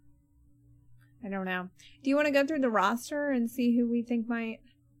 I don't know. Do you want to go through the roster and see who we think might?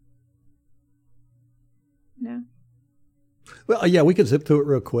 No? Well, yeah, we can zip through it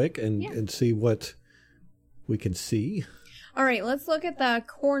real quick and see what we can see. All right, let's look at the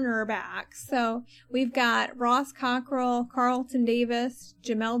cornerbacks. So we've got Ross Cockrell, Carlton Davis,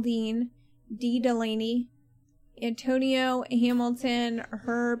 Jamel Dean, Dee Delaney, Antonio Hamilton,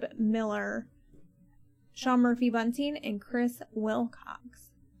 Herb Miller, Sean Murphy-Bunting, and Chris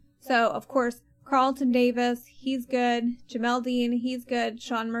Wilcox. So, of course, Carlton Davis, he's good. Jamel Dean, he's good.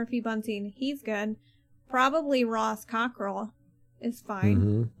 Sean Murphy-Bunting, he's good. Probably Ross Cockrell is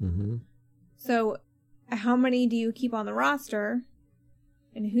fine. So, how many do you keep on the roster?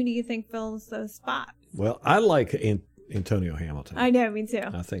 And who do you think fills those spots? Well, I like Antonio Hamilton. I know, me too.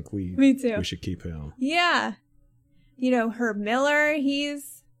 I think me too. We should keep him. Yeah. Herb Miller,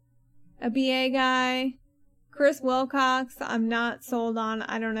 he's a BA guy. Chris Wilcox, I'm not sold on.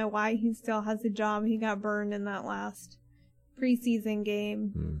 I don't know why he still has a job. He got burned in that last preseason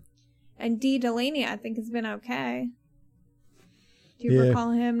game. And Dee Delaney, I think, has been okay. Do you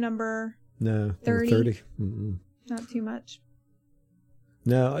recall him number 30? Not too much.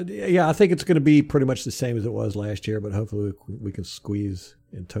 No, yeah, I think it's going to be pretty much the same as it was last year, but hopefully we can squeeze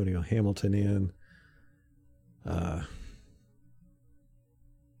Antonio Hamilton in.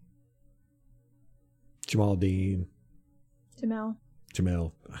 Jamel Dean. Jamel.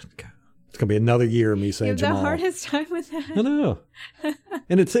 God, it's going to be another year of me saying You have Jamal. the hardest time with that. I know.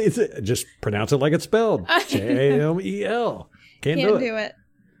 And it's just pronounce it like it's spelled. Jamel. Can't do it.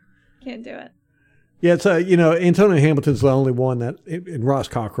 Can't do it. Yeah, it's Antonio Hamilton's the only one that, and Ross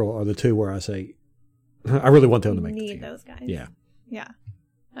Cockrell are the two where I say, I really want them to make the team. Need those guys. Yeah. Yeah.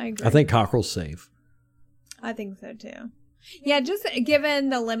 I agree. I think Cockrell's safe. I think so too. Yeah, just given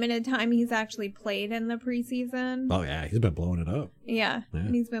the limited time he's actually played in the preseason. Oh, yeah, he's been blowing it up. Yeah.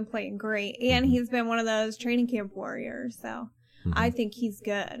 And he's been playing great. And he's been one of those training camp warriors. So I think he's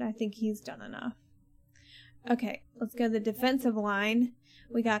good. I think he's done enough. Okay, let's go to the defensive line.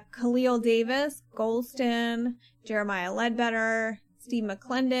 We got Khalil Davis, Golston, Jeremiah Ledbetter, Steve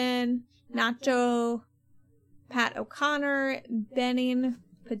McClendon, Nacho, Pat O'Connor, Benning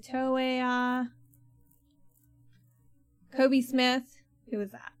Patoea, Kobe Smith, who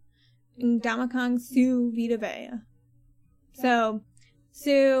was that? And Damakong Sue Vita Vea. So,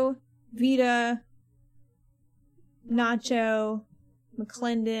 Sue, Vita, Nacho,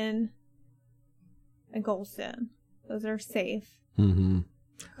 McClendon, and Golston. Those are safe.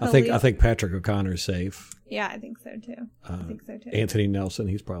 I think Patrick O'Connor's safe. Yeah, I think so too. Anthony Nelson,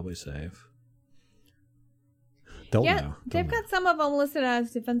 he's probably safe. Don't know. They've got some of them listed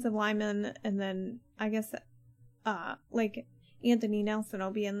as defensive linemen, and then I guess like Anthony Nelson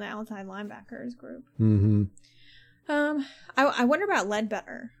will be in the outside linebackers group. I wonder about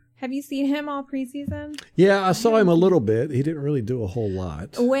Ledbetter. Have you seen him all preseason? Yeah, I saw him a little bit. He didn't really do a whole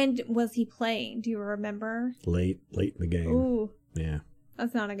lot. When was he playing? Do you remember? Late in the game. Ooh. Yeah.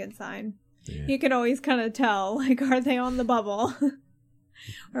 That's not a good sign. Yeah. You can always kind of tell, like, are they on the bubble?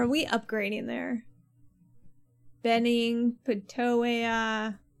 Or are we upgrading there? Benning,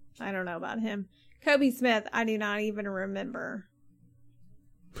 Patoea. I don't know about him. Kobe Smith, I do not even remember.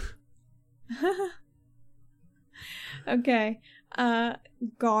 Okay.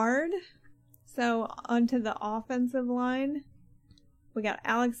 Guard. So onto the offensive line. We got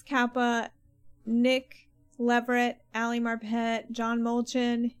Alex Kappa, Nick Leverett, Ali Marpet, John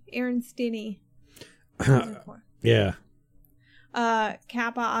Molchin, Aaron Stinney. Yeah.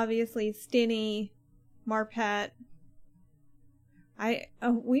 Kappa, obviously, Stinney, Marpet.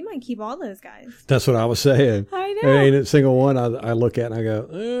 We might keep all those guys. That's what I was saying. I know. There ain't a single one I look at and I go,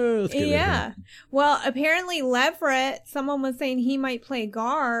 let's get Yeah. Well, apparently Leverett, someone was saying he might play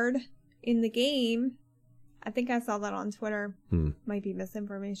guard in the game. I think I saw that on Twitter. Might be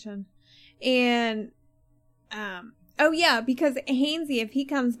misinformation. And, oh yeah, because Hainsey, if he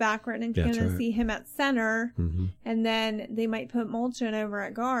comes back, we're going to see him at center, and then they might put Molchan over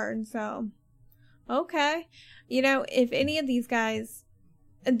at guard. So, okay. You know, if any of these guys,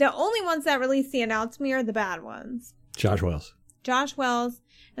 the only ones that really stand out to me are the bad ones. Josh Wells.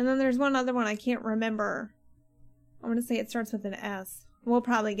 And then there's one other one I can't remember. I want to say it starts with an S. We'll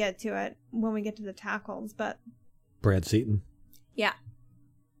probably get to it when we get to the tackles, but... Brad Seaton. Yeah.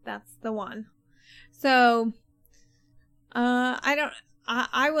 That's the one. So,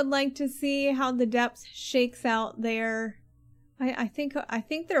 I would like to see how the depth shakes out there. I think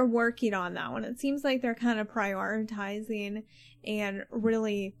they're working on that one. It seems like they're kind of prioritizing and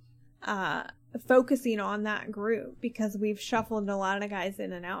really focusing on that group, because we've shuffled a lot of guys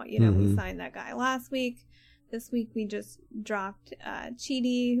in and out. You know, we signed that guy last week. This week we just dropped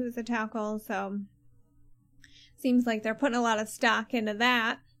Chidi, who's a tackle. So seems like they're putting a lot of stock into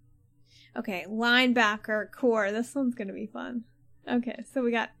that. Okay, linebacker core. This one's going to be fun. Okay, so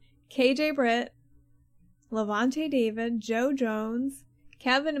we got KJ Britt, Levante David, Joe Jones,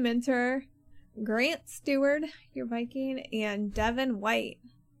 Kevin Minter, Grant Stewart, your Viking, and Devin White.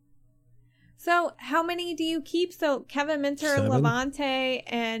 So how many do you keep? So Kevin Minter, 7. Levante,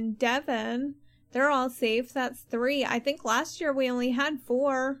 and Devin, they're all safe. That's 3. I think last year we only had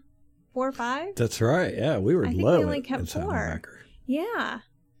 4 or 5. That's right. Yeah, we were low. I think we only kept 4. Yeah.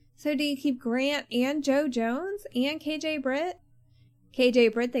 So do you keep Grant and Joe Jones and KJ Britt?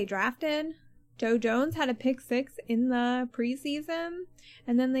 KJ Britt they drafted. Joe Jones had a pick 6 in the preseason.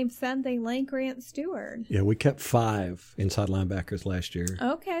 And then they've said they like Grant Stewart. Yeah, we kept 5 inside linebackers last year.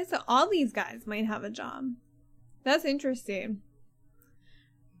 Okay, so all these guys might have a job. That's interesting.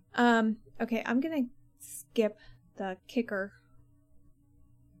 Okay, I'm going to skip the kicker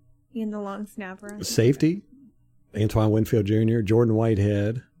and the long snapper. Safety, Antoine Winfield Jr., Jordan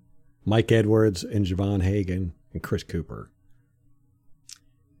Whitehead, Mike Edwards, and Javon Hagan, and Chris Cooper.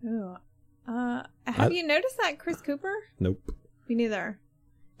 Oh, have you noticed that Chris Cooper? Nope. Me neither.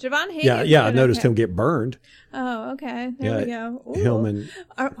 Javon Hagan. Yeah, I noticed him get burned. Oh, okay. There we go. Ooh. Hillman.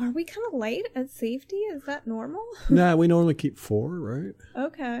 Are we kind of light at safety? Is that normal? Nah, we normally keep 4, right?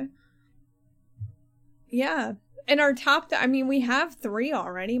 Okay. Yeah. And our top, we have 3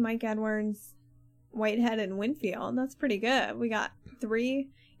 already. Mike Edwards, Whitehead, and Winfield. That's pretty good. We got 3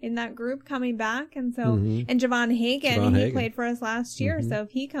 in that group coming back. And so, and Javon Hagan, he played for us last year. So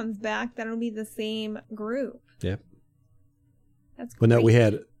if he comes back, that'll be the same group. Yep. That's great. Well, no, we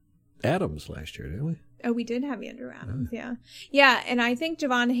had Adams last year, didn't we? Oh, we did have Andrew Adams, yeah. Yeah, and I think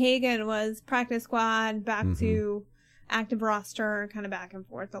Javon Hagan was practice squad, back to active roster, kind of back and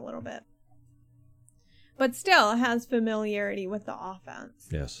forth a little bit. But still has familiarity with the offense.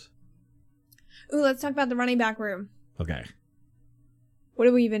 Yes. Ooh, let's talk about the running back room. Okay. What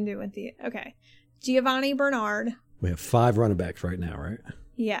do we even do with the... Okay. Giovanni Bernard. We have 5 running backs right now, right?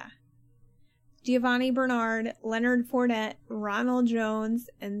 Yeah. Giovanni Bernard, Leonard Fournette, Ronald Jones,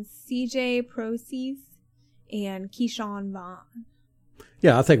 and CJ Proces, and Keyshawn Vaughn.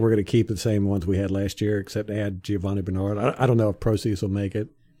 Yeah, I think we're going to keep the same ones we had last year, except add Giovanni Bernard. I don't know if Proces will make it.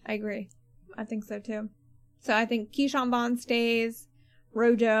 I agree. I think so, too. So I think Keyshawn Vaughn stays,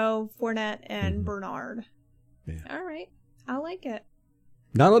 Rojo, Fournette, and Bernard. Yeah. All right. I like it.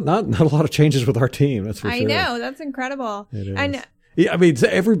 Not a lot of changes with our team, that's for sure. I know. That's incredible. It is. And, yeah,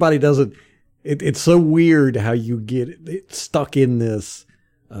 everybody doesn't... It's so weird how you get stuck in this,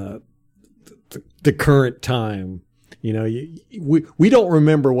 the current time. You know, we don't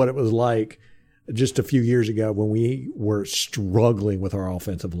remember what it was like just a few years ago when we were struggling with our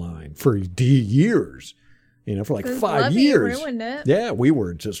offensive line for years. You know, for like 5 years. Ruined it. Yeah, we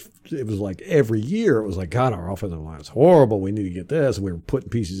were just, it was like every year it was like, God, our offensive line is horrible. We need to get this. And we were putting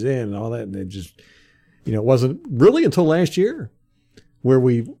pieces in and all that. And it just, you know, it wasn't really until last year. Where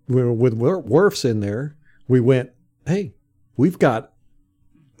we were with Wirfs in there, we went, hey, we've got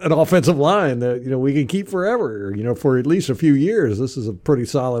an offensive line that, you know, we can keep forever, you know, for at least a few years. This is a pretty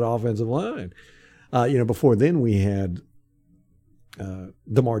solid offensive line. You know, before then we had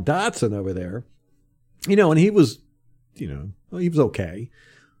DeMar Dotson over there, you know, and he was, you know, he was okay.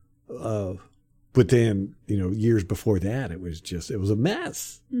 But then, you know, years before that, it was a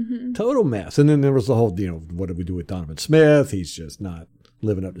mess, total mess. And then there was the whole, you know, what do we do with Donovan Smith? He's just not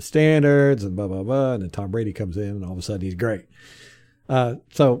living up to standards and blah, blah, blah. And then Tom Brady comes in and all of a sudden he's great.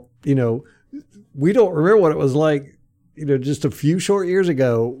 So, you know, we don't remember what it was like, you know, just a few short years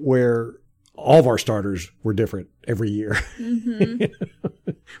ago where all of our starters were different every year.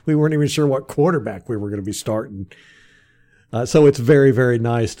 We weren't even sure what quarterback we were going to be starting. So it's very, very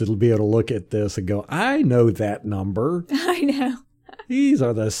nice to be able to look at this and go, I know that number. I know. These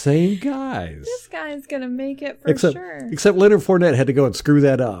are the same guys. This guy's going to make it for sure. Except Leonard Fournette had to go and screw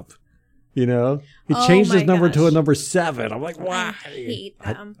that up. You know? He changed his number to a number 7. I'm like, why? I hate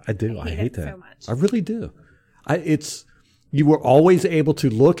them. I do. I hate that so much. I really do. You were always able to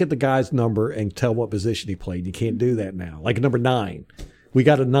look at the guy's number and tell what position he played. You can't do that now. Like number 9. We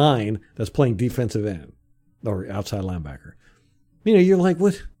got a 9 that's playing defensive end or outside linebacker. You know, you're like,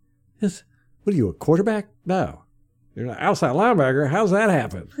 what are you, a quarterback? No. You're an outside linebacker. How's that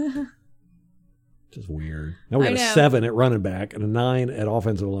happen? Just weird. Now we got a 7 at running back and a 9 at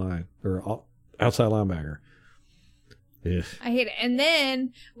offensive line or outside linebacker. Ugh. I hate it. And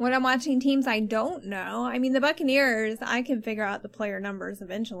then when I'm watching teams I don't know, I mean, the Buccaneers, I can figure out the player numbers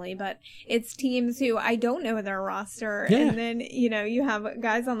eventually, but it's teams who I don't know their roster. Yeah. And then, you know, you have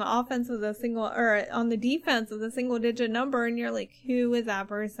guys on the offense with a single, or on the defense with a single digit number, and you're like, who is that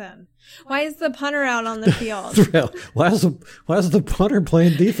person? Why is the punter out on the field? Why is the punter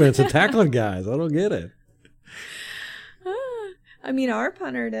playing defense and tackling guys? I don't get it. I mean, our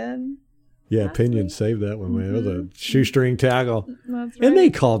punter did. Yeah, Pinion saved that one, man. It was a shoestring tackle. That's right. And they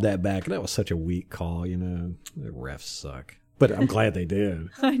called that back. That was such a weak call, you know. The refs suck. But I'm glad they did.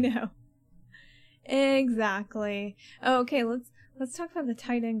 I know. Exactly. Okay, let's talk about the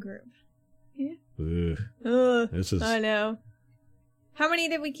tight end group. Yeah. This is. I know. How many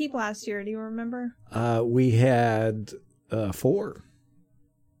did we keep last year? Do you remember? We had 4.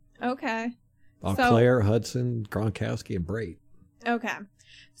 Okay. Claire, Hudson, Gronkowski, and Brait. Okay.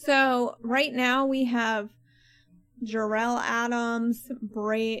 So right now we have Jarrell Adams,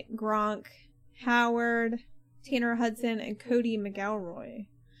 Brait, Gronk, Howard, Tanner Hudson, and Cody McElroy.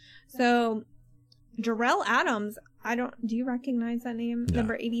 So Jarrell Adams, do you recognize that name? No.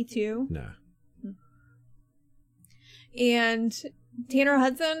 Number 82? No. And Tanner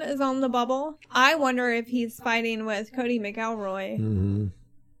Hudson is on the bubble. I wonder if he's fighting with Cody McElroy. Mm-hmm.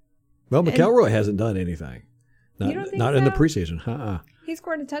 Well, McElroy hasn't done anything. You don't think not so? in the preseason. He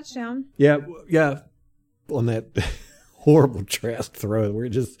scored a touchdown. Yeah. On that horrible trash throw where he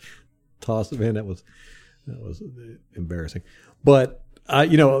just tossed him in. That was embarrassing. But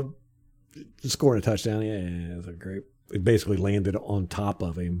scoring a touchdown, yeah, it's a great. It basically landed on top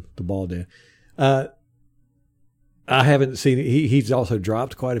of him. The ball did. I haven't seen it. He's also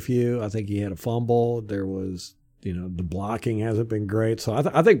dropped quite a few. I think he had a fumble. There was, the blocking hasn't been great. So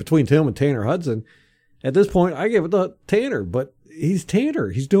I think between Tim and Tanner Hudson, at this point, I give it to Tanner. But he's Tanner.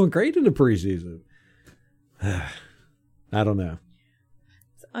 He's doing great in the preseason. I don't know.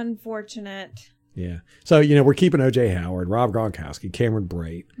 It's unfortunate. Yeah. So, we're keeping O.J. Howard, Rob Gronkowski, Cameron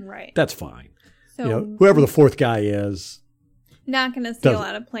Brait. Right. That's fine. So whoever the fourth guy is. Not going to steal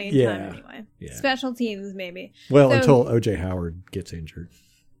out of playing time anyway. Yeah. Special teams, maybe. Well, until O.J. Howard gets injured.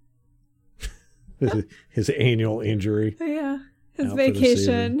 His annual injury. Yeah. His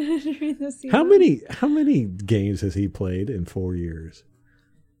vacation during the season. How many games has he played in 4 years?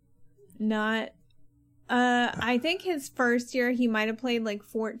 Not. I think his first year he might have played like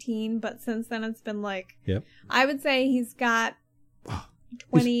 14, but since then it's been like. Yep. I would say he's got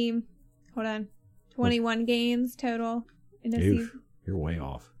 21 games total in a season. You're way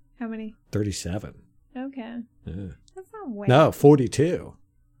off. How many? 37. Okay. Yeah. That's not way. No, 42.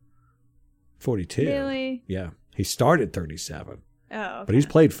 42. Really? Yeah. He started 37. Oh, okay. But he's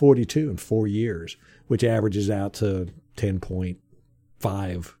played 42 in 4 years, which averages out to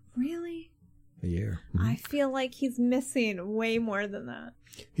 10.5. Really? A year. Mm-hmm. I feel like he's missing way more than that.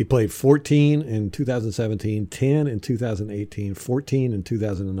 He played 14 in 2017, 10 in 2018, 14 in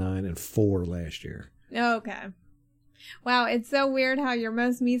 2009, and 4 last year. Okay. Wow, it's so weird how your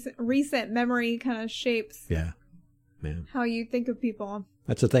most recent memory kind of shapes how you think of people.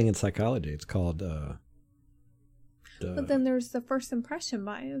 That's a thing in psychology. It's called... but then there's the first impression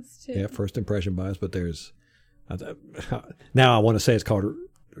bias, too. Yeah, first impression bias, but there's... now I want to say it's called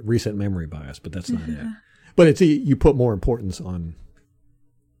recent memory bias, but that's not it. But it's you put more importance on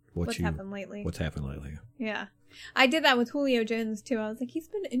what's happened lately. What's happened lately. Yeah. I did that with Julio Jones, too. I was like, he's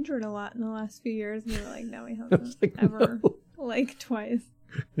been injured a lot in the last few years. And they were like, no, he hasn't. Like, ever. No. Like, twice.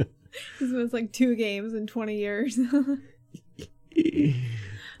 He's missed like 2 games in 20 years. All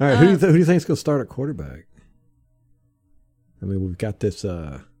right, who do you think is going to start at quarterback? I mean, we've got this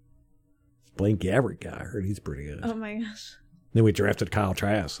Blaine Gabbert guy. I heard he's pretty good. Oh, my gosh. Then we drafted Kyle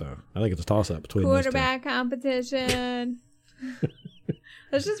Trask, so I think it's a toss-up between quarterback competition.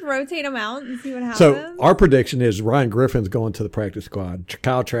 Let's just rotate them out and see what happens. So our prediction is Ryan Griffin's going to the practice squad.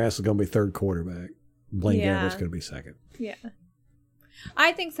 Kyle Trask is going to be third quarterback. Blaine Gabbert's going to be second. Yeah.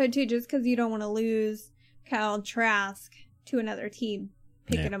 I think so, too, just because you don't want to lose Kyle Trask to another team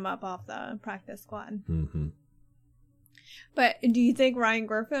picking him up off the practice squad. Mm-hmm. But do you think Ryan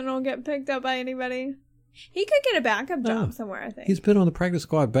Griffin will get picked up by anybody? He could get a backup job somewhere, I think. He's been on the practice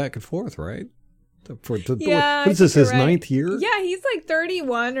squad back and forth, right? Yeah. What is this, his ninth year? Yeah, he's like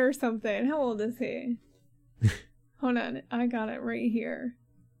 31 or something. How old is he? Hold on. I got it right here.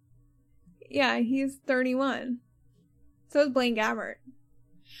 Yeah, he's 31. So is Blaine Gabbert.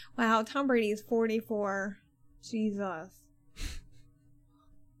 Wow, Tom Brady's 44. Jesus.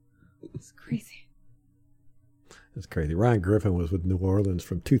 It's crazy. That's crazy. Ryan Griffin was with New Orleans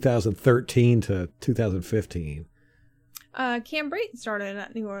from 2013 to 2015. Cam Brayton started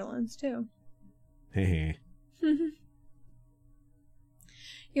at New Orleans, too. Hey. You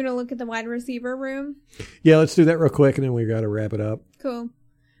want to look at the wide receiver room? Yeah, let's do that real quick, and then we got to wrap it up. Cool.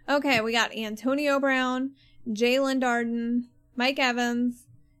 Okay, we got Antonio Brown, Jalen Darden, Mike Evans,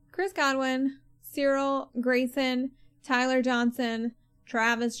 Chris Godwin, Cyril Grayson, Tyler Johnson,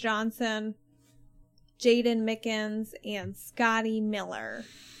 Travis Johnson, Jaden Mickens, and Scotty Miller.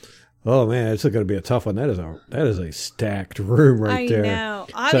 Oh man, it's going to be a tough one. That is a stacked room right there. I know.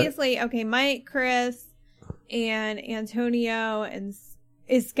 Obviously, okay, Mike, Chris, and Antonio, and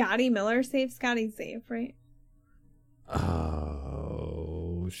is Scotty Miller safe? Scotty's safe, right?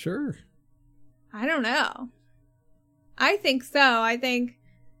 Oh, sure. I don't know. I think so. I think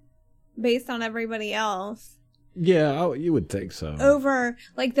based on everybody else. Yeah, you would think so. Over,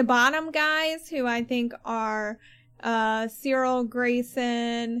 like, the bottom guys, who I think are Cyril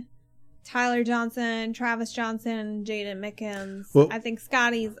Grayson, Tyler Johnson, Travis Johnson, Jaden Mickens. Well, I think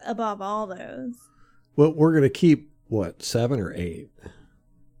Scotty's above all those. Well, we're going to keep, 7 or 8?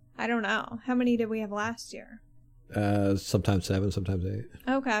 I don't know. How many did we have last year? Sometimes 7, sometimes 8.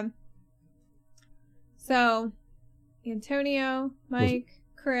 Okay. So, Antonio, Mike,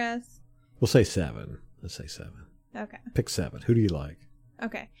 Chris. We'll say 7. Let's say 7. Okay. Pick 7. Who do you like?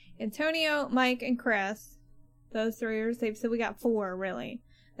 Okay. Antonio, Mike, and Chris. Those 3 are safe. So we got 4, really,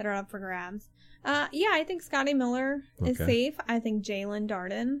 that are up for grabs. Yeah, I think Scotty Miller is safe. I think Jalen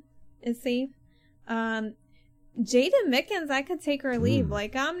Darden is safe. Jaden Mickens, I could take or leave.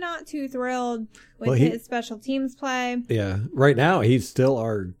 Like, I'm not too thrilled with his special teams play. Yeah. Right now, he's still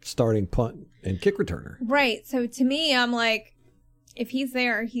our starting punt and kick returner. Right. So to me, I'm like, if he's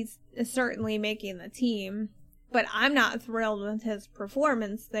there, he's certainly making the team. But I'm not thrilled with his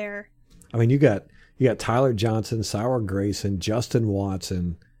performance there. I mean, you got Tyler Johnson, Cyril Grayson, Justin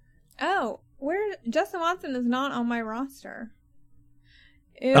Watson. Oh, Justin Watson is not on my roster.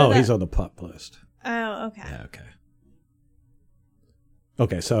 He's on the pup list. Oh, okay. Yeah, okay.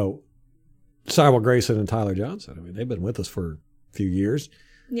 Okay, so Cyril Grayson and Tyler Johnson. I mean, they've been with us for a few years.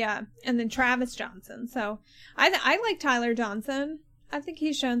 Yeah, and then Travis Johnson. So I like Tyler Johnson. I think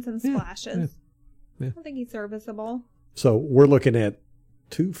he's shown some splashes. Yeah. I think he's serviceable. So we're looking at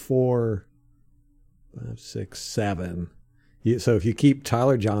 2, 4, 5, 6, 7. So if you keep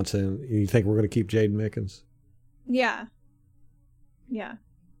Tyler Johnson, you think we're going to keep Jaden Mickens? Yeah. Yeah.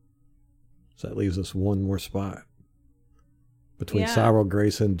 So that leaves us one more spot between Cyril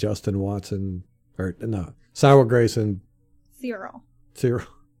Grayson, Justin Watson, Cyril Grayson.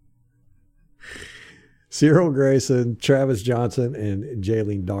 Cyril Grayson, Travis Johnson, and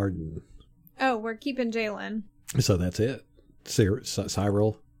Jalen Darden. Oh, we're keeping Jalen. So that's it.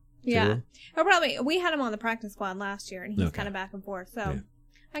 Cyril. Yeah. We had him on the practice squad last year, and he's kind of back and forth. So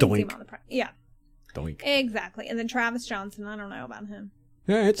I can see him on the practice. Yeah. Doink. Exactly. And then Travis Johnson, I don't know about him.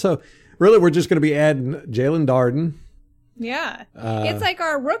 All right. So really, we're just going to be adding Jalen Darden. Yeah. It's like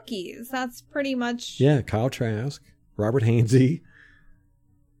our rookies. That's pretty much. Yeah. Kyle Trask, Robert Hainsey.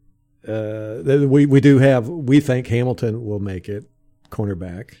 We think Hamilton will make it,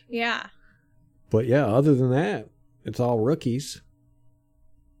 cornerback. Yeah. But yeah, other than that, it's all rookies.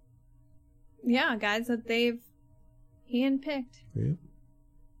 Yeah, guys that they've handpicked. Yeah.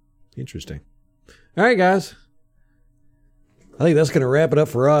 Interesting. All right, guys. I think that's going to wrap it up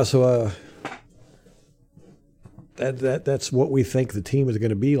for us. So, that's what we think the team is going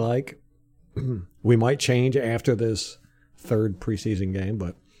to be like. We might change after this third preseason game,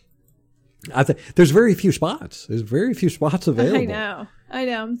 but I think there's very few spots. There's very few spots available. I know.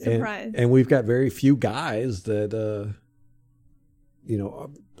 I'm surprised. And we've got very few guys that,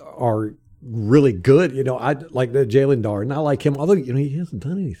 are really good. I like the Jalen Darden. I like him, although, he hasn't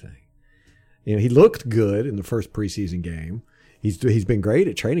done anything. He looked good in the first preseason game. He's been great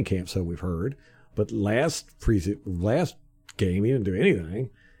at training camp, so we've heard. But last game, he didn't do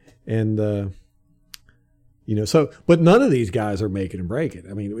anything. And, but none of these guys are making and breaking.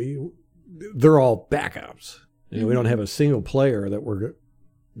 I mean, they're all backups. We don't have a single player that we're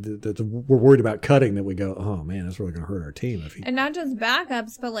worried about cutting that we go, oh man, that's really going to hurt our team. And not just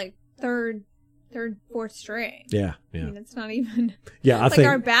backups, but like third third, fourth string. Yeah, I yeah. mean, it's not even. Yeah, I like think.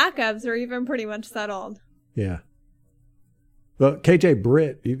 our backups are even pretty much settled. Yeah. Well, KJ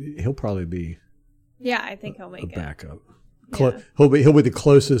Britt, he'll probably be Yeah, I think he'll a make it. backup. Yeah. He'll be the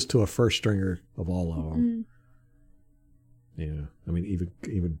closest to a first stringer of all of them. Yeah, I mean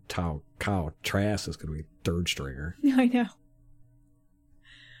even Kyle Trask is going to be third stringer. I know.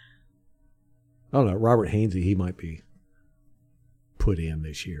 I don't know. Robert Hainsey, he might be put in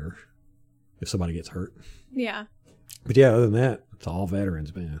this year if somebody gets hurt. Yeah. But yeah, other than that, it's all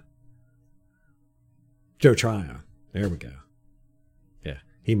veterans, man. Joe Tryon, there we go. Yeah,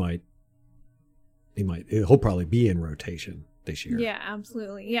 he'll probably be in rotation this year. Yeah,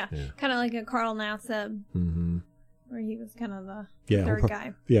 absolutely. Yeah. Kind of like a Carl Nassib, where he was kind of the third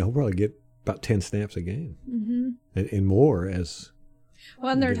guy. Yeah, he'll probably get about 10 snaps a game. And more as...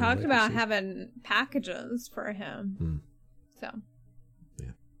 Well, and they're talking about having packages for him. So...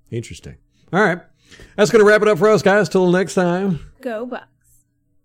 Yeah, interesting. All right. That's going to wrap it up for us, guys. Till next time. Go Bucks.